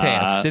happened to my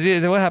pants?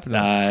 What happened to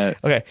them?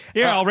 Okay.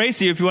 Here, I'll race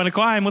you if you want to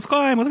climb. Let's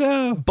climb. Let's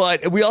go.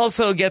 But we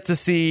also get to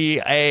see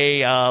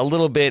a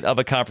little bit of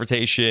a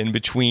confrontation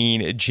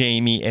between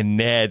Jamie and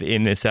Ned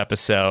in this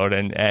episode.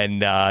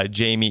 And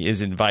Jamie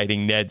is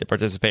inviting Ned to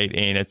participate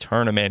in a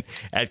tournament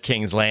at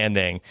King's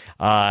Landing.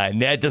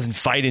 Ned doesn't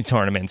fight in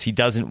tournaments. He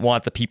doesn't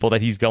want the people that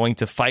he's going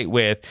to fight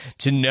with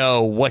to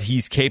know what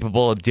he's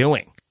capable of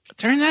doing.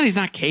 Turns out he's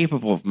not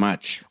capable of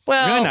much.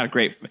 Well, really not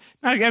great.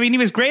 I mean, he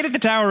was great at the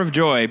Tower of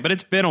Joy, but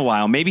it's been a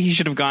while. Maybe he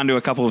should have gone to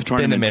a couple of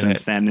tournaments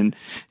since then.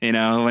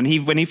 And when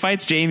he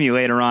fights Jamie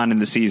later on in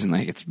the season,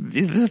 like it's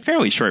a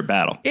fairly short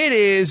battle. It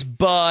is,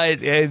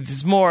 but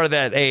it's more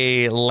that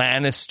a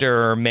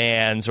Lannister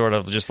man sort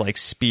of just like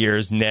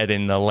spears Ned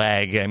in the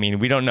leg. I mean,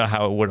 we don't know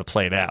how it would have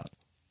played out.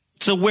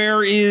 So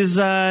where is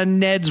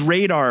Ned's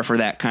radar for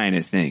that kind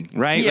of thing,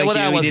 right? Yeah, like,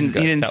 that wasn't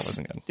good. He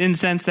didn't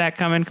sense that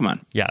coming. Come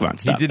on. Yeah, Come on,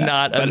 he did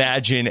not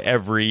imagine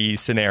every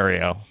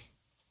scenario.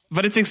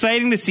 But it's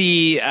exciting to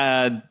see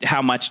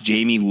how much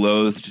Jamie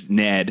loathed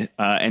Ned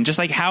and just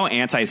like how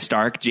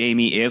anti-Stark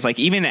Jamie is. Like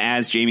even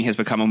as Jamie has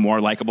become a more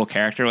likable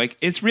character, like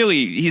it's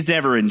really, he's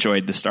never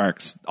enjoyed the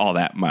Starks all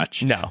that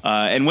much. No.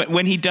 And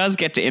when he does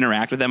get to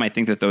interact with them, I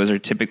think that those are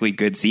typically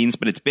good scenes,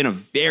 but it's been a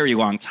very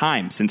long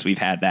time since we've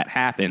had that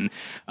happen.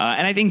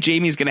 And I think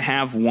Jamie's going to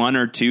have 1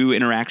 or 2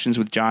 interactions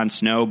with Jon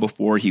Snow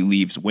before he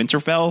leaves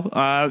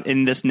Winterfell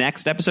in this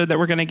next episode that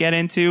we're going to get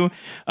into.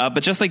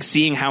 But just like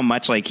seeing how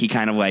much like he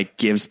kind of like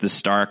gives the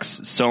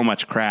Starks so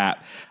much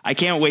crap. I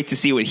can't wait to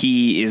see what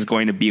he is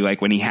going to be like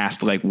when he has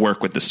to like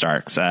work with the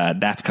Starks.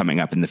 That's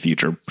coming up in the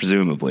future,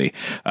 presumably.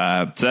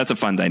 So that's a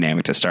fun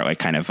dynamic to start like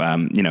kind of,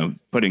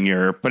 putting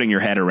your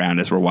head around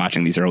as we're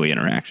watching these early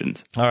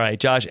interactions. All right,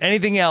 Josh,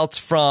 anything else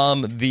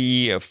from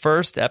the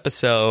first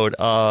episode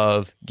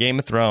of Game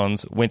of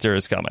Thrones, Winter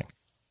is Coming?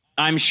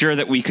 I'm sure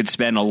that we could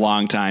spend a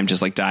long time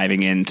just like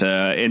diving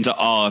into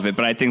all of it,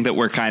 but I think that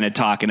we're kind of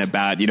talking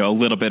about, a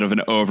little bit of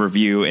an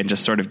overview and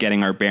just sort of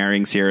getting our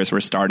bearings here as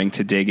we're starting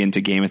to dig into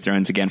Game of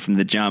Thrones again from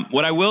the jump.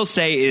 What I will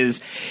say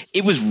is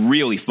it was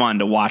really fun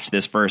to watch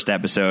this first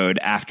episode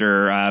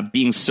after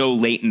being so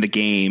late in the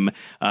game,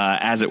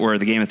 as it were,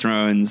 the Game of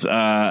Thrones,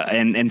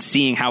 and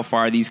seeing how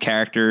far these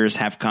characters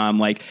have come,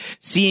 like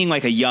seeing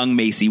like a young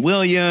Maisie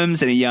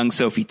Williams and a young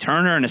Sophie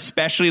Turner, and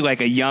especially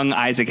like a young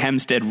Isaac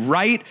Hempstead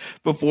right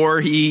before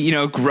he,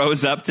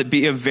 grows up to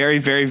be a very,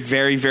 very,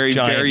 very, very,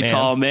 very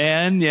tall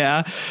man.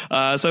 Yeah.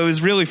 So it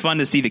was really fun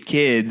to see the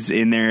kids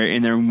in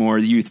their more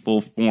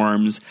youthful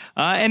forms.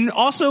 And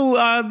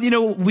also,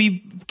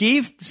 we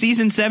gave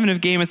season 7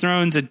 of Game of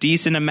Thrones a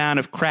decent amount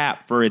of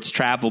crap for its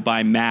travel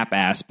by map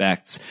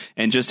aspects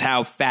and just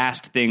how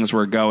fast things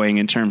were going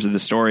in terms of the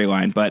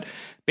storyline. But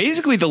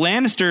basically, the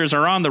Lannisters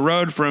are on the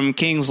road from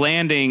King's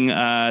Landing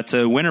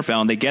to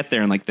Winterfell, and they get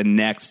there in like the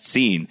next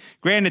scene.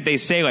 Granted, they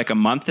say like a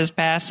month has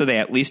passed, so they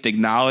at least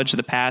acknowledge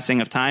the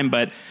passing of time.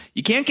 But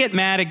you can't get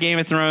mad at Game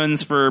of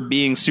Thrones for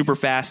being super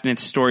fast in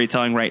its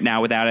storytelling right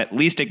now without at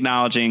least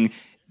acknowledging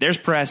there's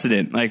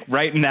precedent. Like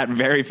right in that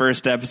very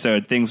first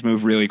episode, things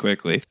move really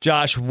quickly.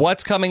 Josh,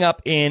 what's coming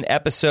up in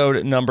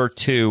episode number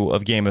 2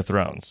 of Game of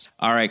Thrones?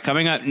 All right,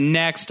 coming up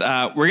next,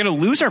 we're going to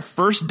lose our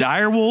first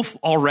direwolf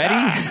already.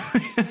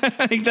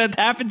 I think that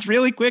happens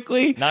really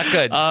quickly. Not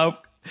good.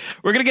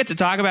 We're going to get to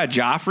talk about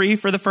Joffrey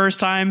for the first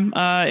time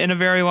in a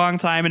very long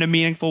time in a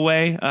meaningful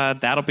way.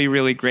 That'll be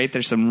really great.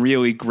 There's some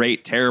really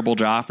great, terrible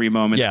Joffrey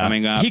moments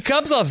coming up. He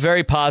comes off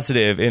very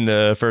positive in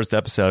the first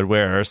episode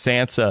where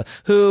Sansa,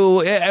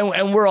 who,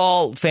 and we're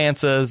all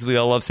Fansas, we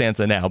all love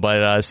Sansa now,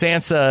 but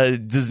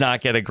Sansa does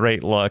not get a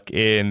great look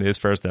in this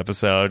first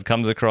episode.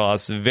 Comes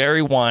across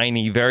very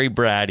whiny, very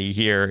bratty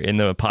here in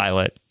the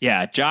pilot.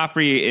 Yeah,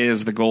 Joffrey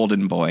is the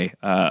golden boy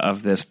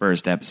of this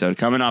first episode,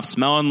 coming off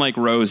smelling like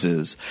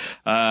roses.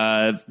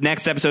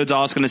 Next episode's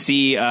also going to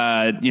see,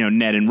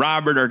 Ned and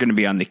Robert are going to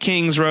be on the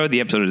King's Road.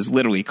 The episode is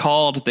literally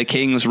called The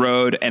King's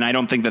Road, and I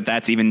don't think that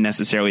that's even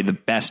necessarily the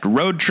best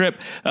road trip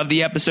of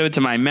the episode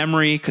to my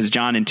memory, because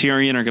Jon and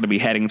Tyrion are going to be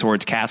heading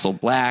towards Castle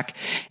Black,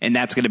 and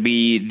that's going to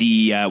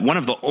be the one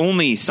of the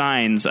only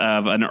signs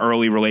of an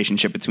early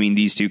relationship between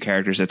these two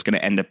characters that's going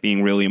to end up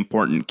being really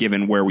important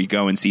given where we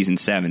go in season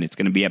 7. It's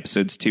going to be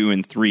episodes 2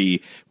 and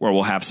 3 where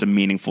we'll have some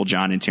meaningful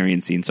Jon and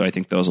Tyrion scenes, so I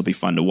think those will be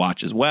fun to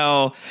watch as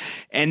well.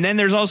 And then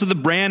there's also the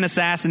Bran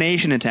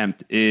assassination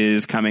attempt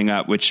is coming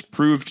up, which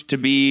proved to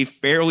be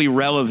fairly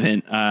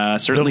relevant,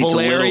 certainly the to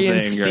Valyrian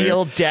Littlefinger.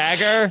 steel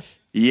dagger.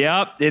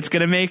 Yep, it's going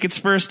to make its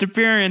first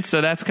appearance,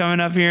 so that's coming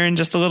up here in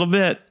just a little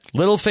bit.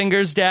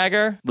 Littlefinger's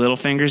dagger.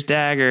 Littlefinger's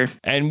dagger.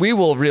 And we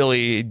will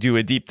really do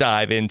a deep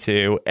dive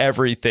into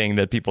everything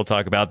that people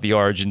talk about, the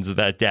origins of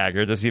that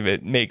dagger, to see if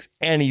it makes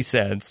any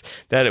sense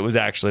that it was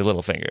actually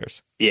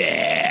Littlefinger's.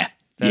 Yeah.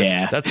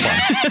 That's fun.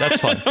 That's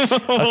fun.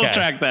 We'll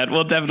track that.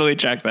 We'll definitely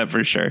track that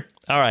for sure.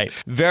 All right.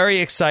 Very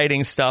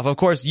exciting stuff. Of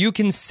course, you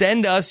can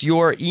send us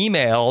your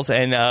emails,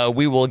 and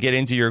we will get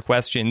into your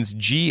questions,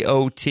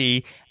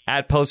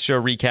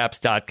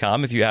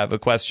 GOT@postshowrecaps.com. If you have a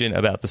question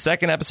about the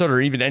second episode or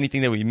even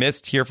anything that we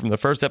missed here from the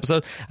first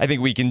episode, I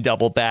think we can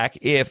double back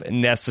if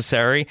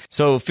necessary.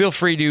 So feel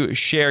free to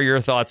share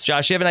your thoughts.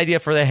 Josh, you have an idea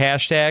for the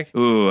hashtag?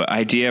 Ooh,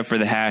 idea for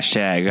the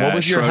hashtag. What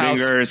was your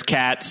Schrodinger's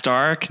cat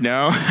Stark?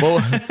 No? Well,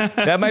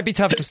 that might be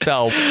tough to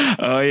spell.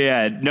 Oh,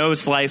 yeah. No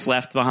slice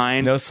left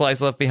behind. No slice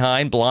left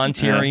behind. Blonde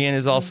Tyrion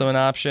is also an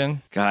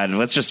option. God,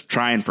 let's just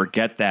try and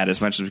forget that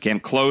as much as we can.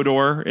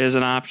 Clodor is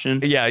an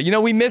option. Yeah,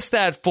 we missed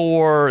that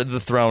for the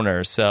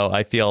Throners, so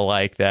I feel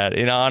like that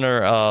in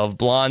honor of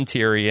Blonde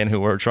Tyrion, who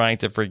we're trying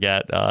to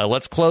forget,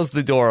 let's close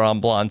the door on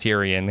Blonde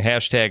Tyrion.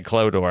 Hashtag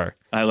Clodor.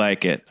 I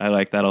like it. I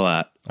like that a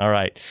lot. All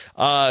right.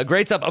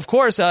 Great stuff. Of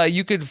course,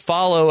 you could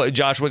follow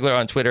Josh Wigler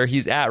on Twitter.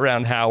 He's at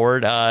Round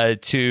Howard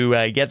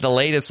to get the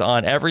latest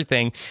on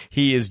everything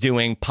he is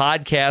doing,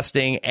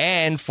 podcasting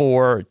and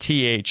for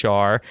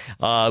THR.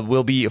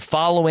 We'll be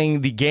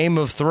following the Game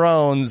of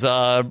Thrones.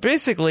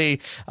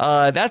 Basically,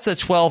 that's a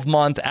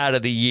 12-month out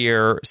of the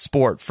year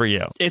sport for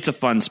you. It's a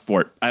fun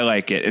sport. I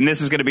like it. And this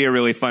is going to be a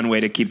really fun way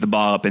to keep the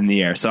ball up in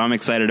the air. So I'm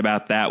excited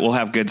about that. We'll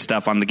have good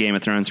stuff on the Game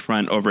of Thrones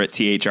front over at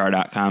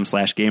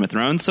thr.com/Game of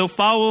Thrones. So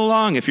follow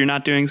along if you're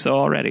not doing so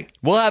already.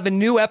 We'll have a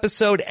new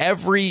episode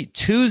every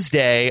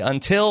Tuesday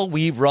until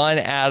we run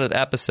out of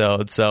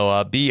episodes.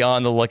 So be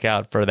on the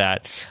lookout for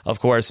that. Of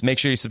course, make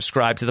sure you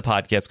subscribe to the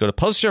podcast. Go to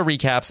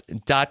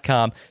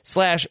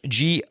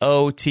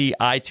postshowrecaps.com/GOT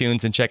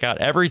iTunes and check out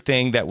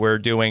everything that we're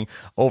doing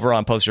over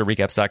on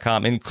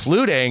postshowrecaps.com,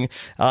 including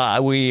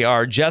we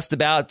are just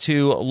about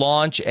to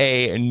launch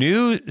a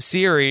new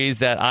series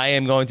that I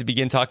am going to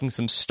begin talking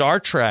some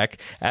Star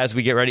Trek as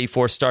we get ready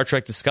for Star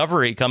Trek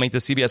Discovery coming to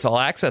CBS All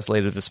Access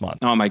later this month.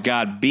 Oh my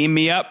God. Beam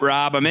me up,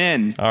 Rob. I'm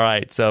in. All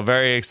right. So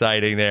very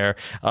exciting there.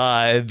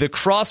 The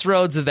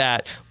crossroads of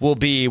that will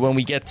be when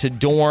we get to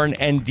Dorne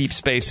and Deep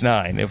Space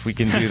Nine. If we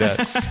can do that,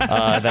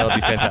 that'll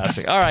be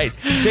fantastic. All right.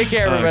 Take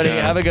care, everybody.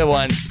 Have a good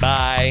one.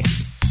 Bye.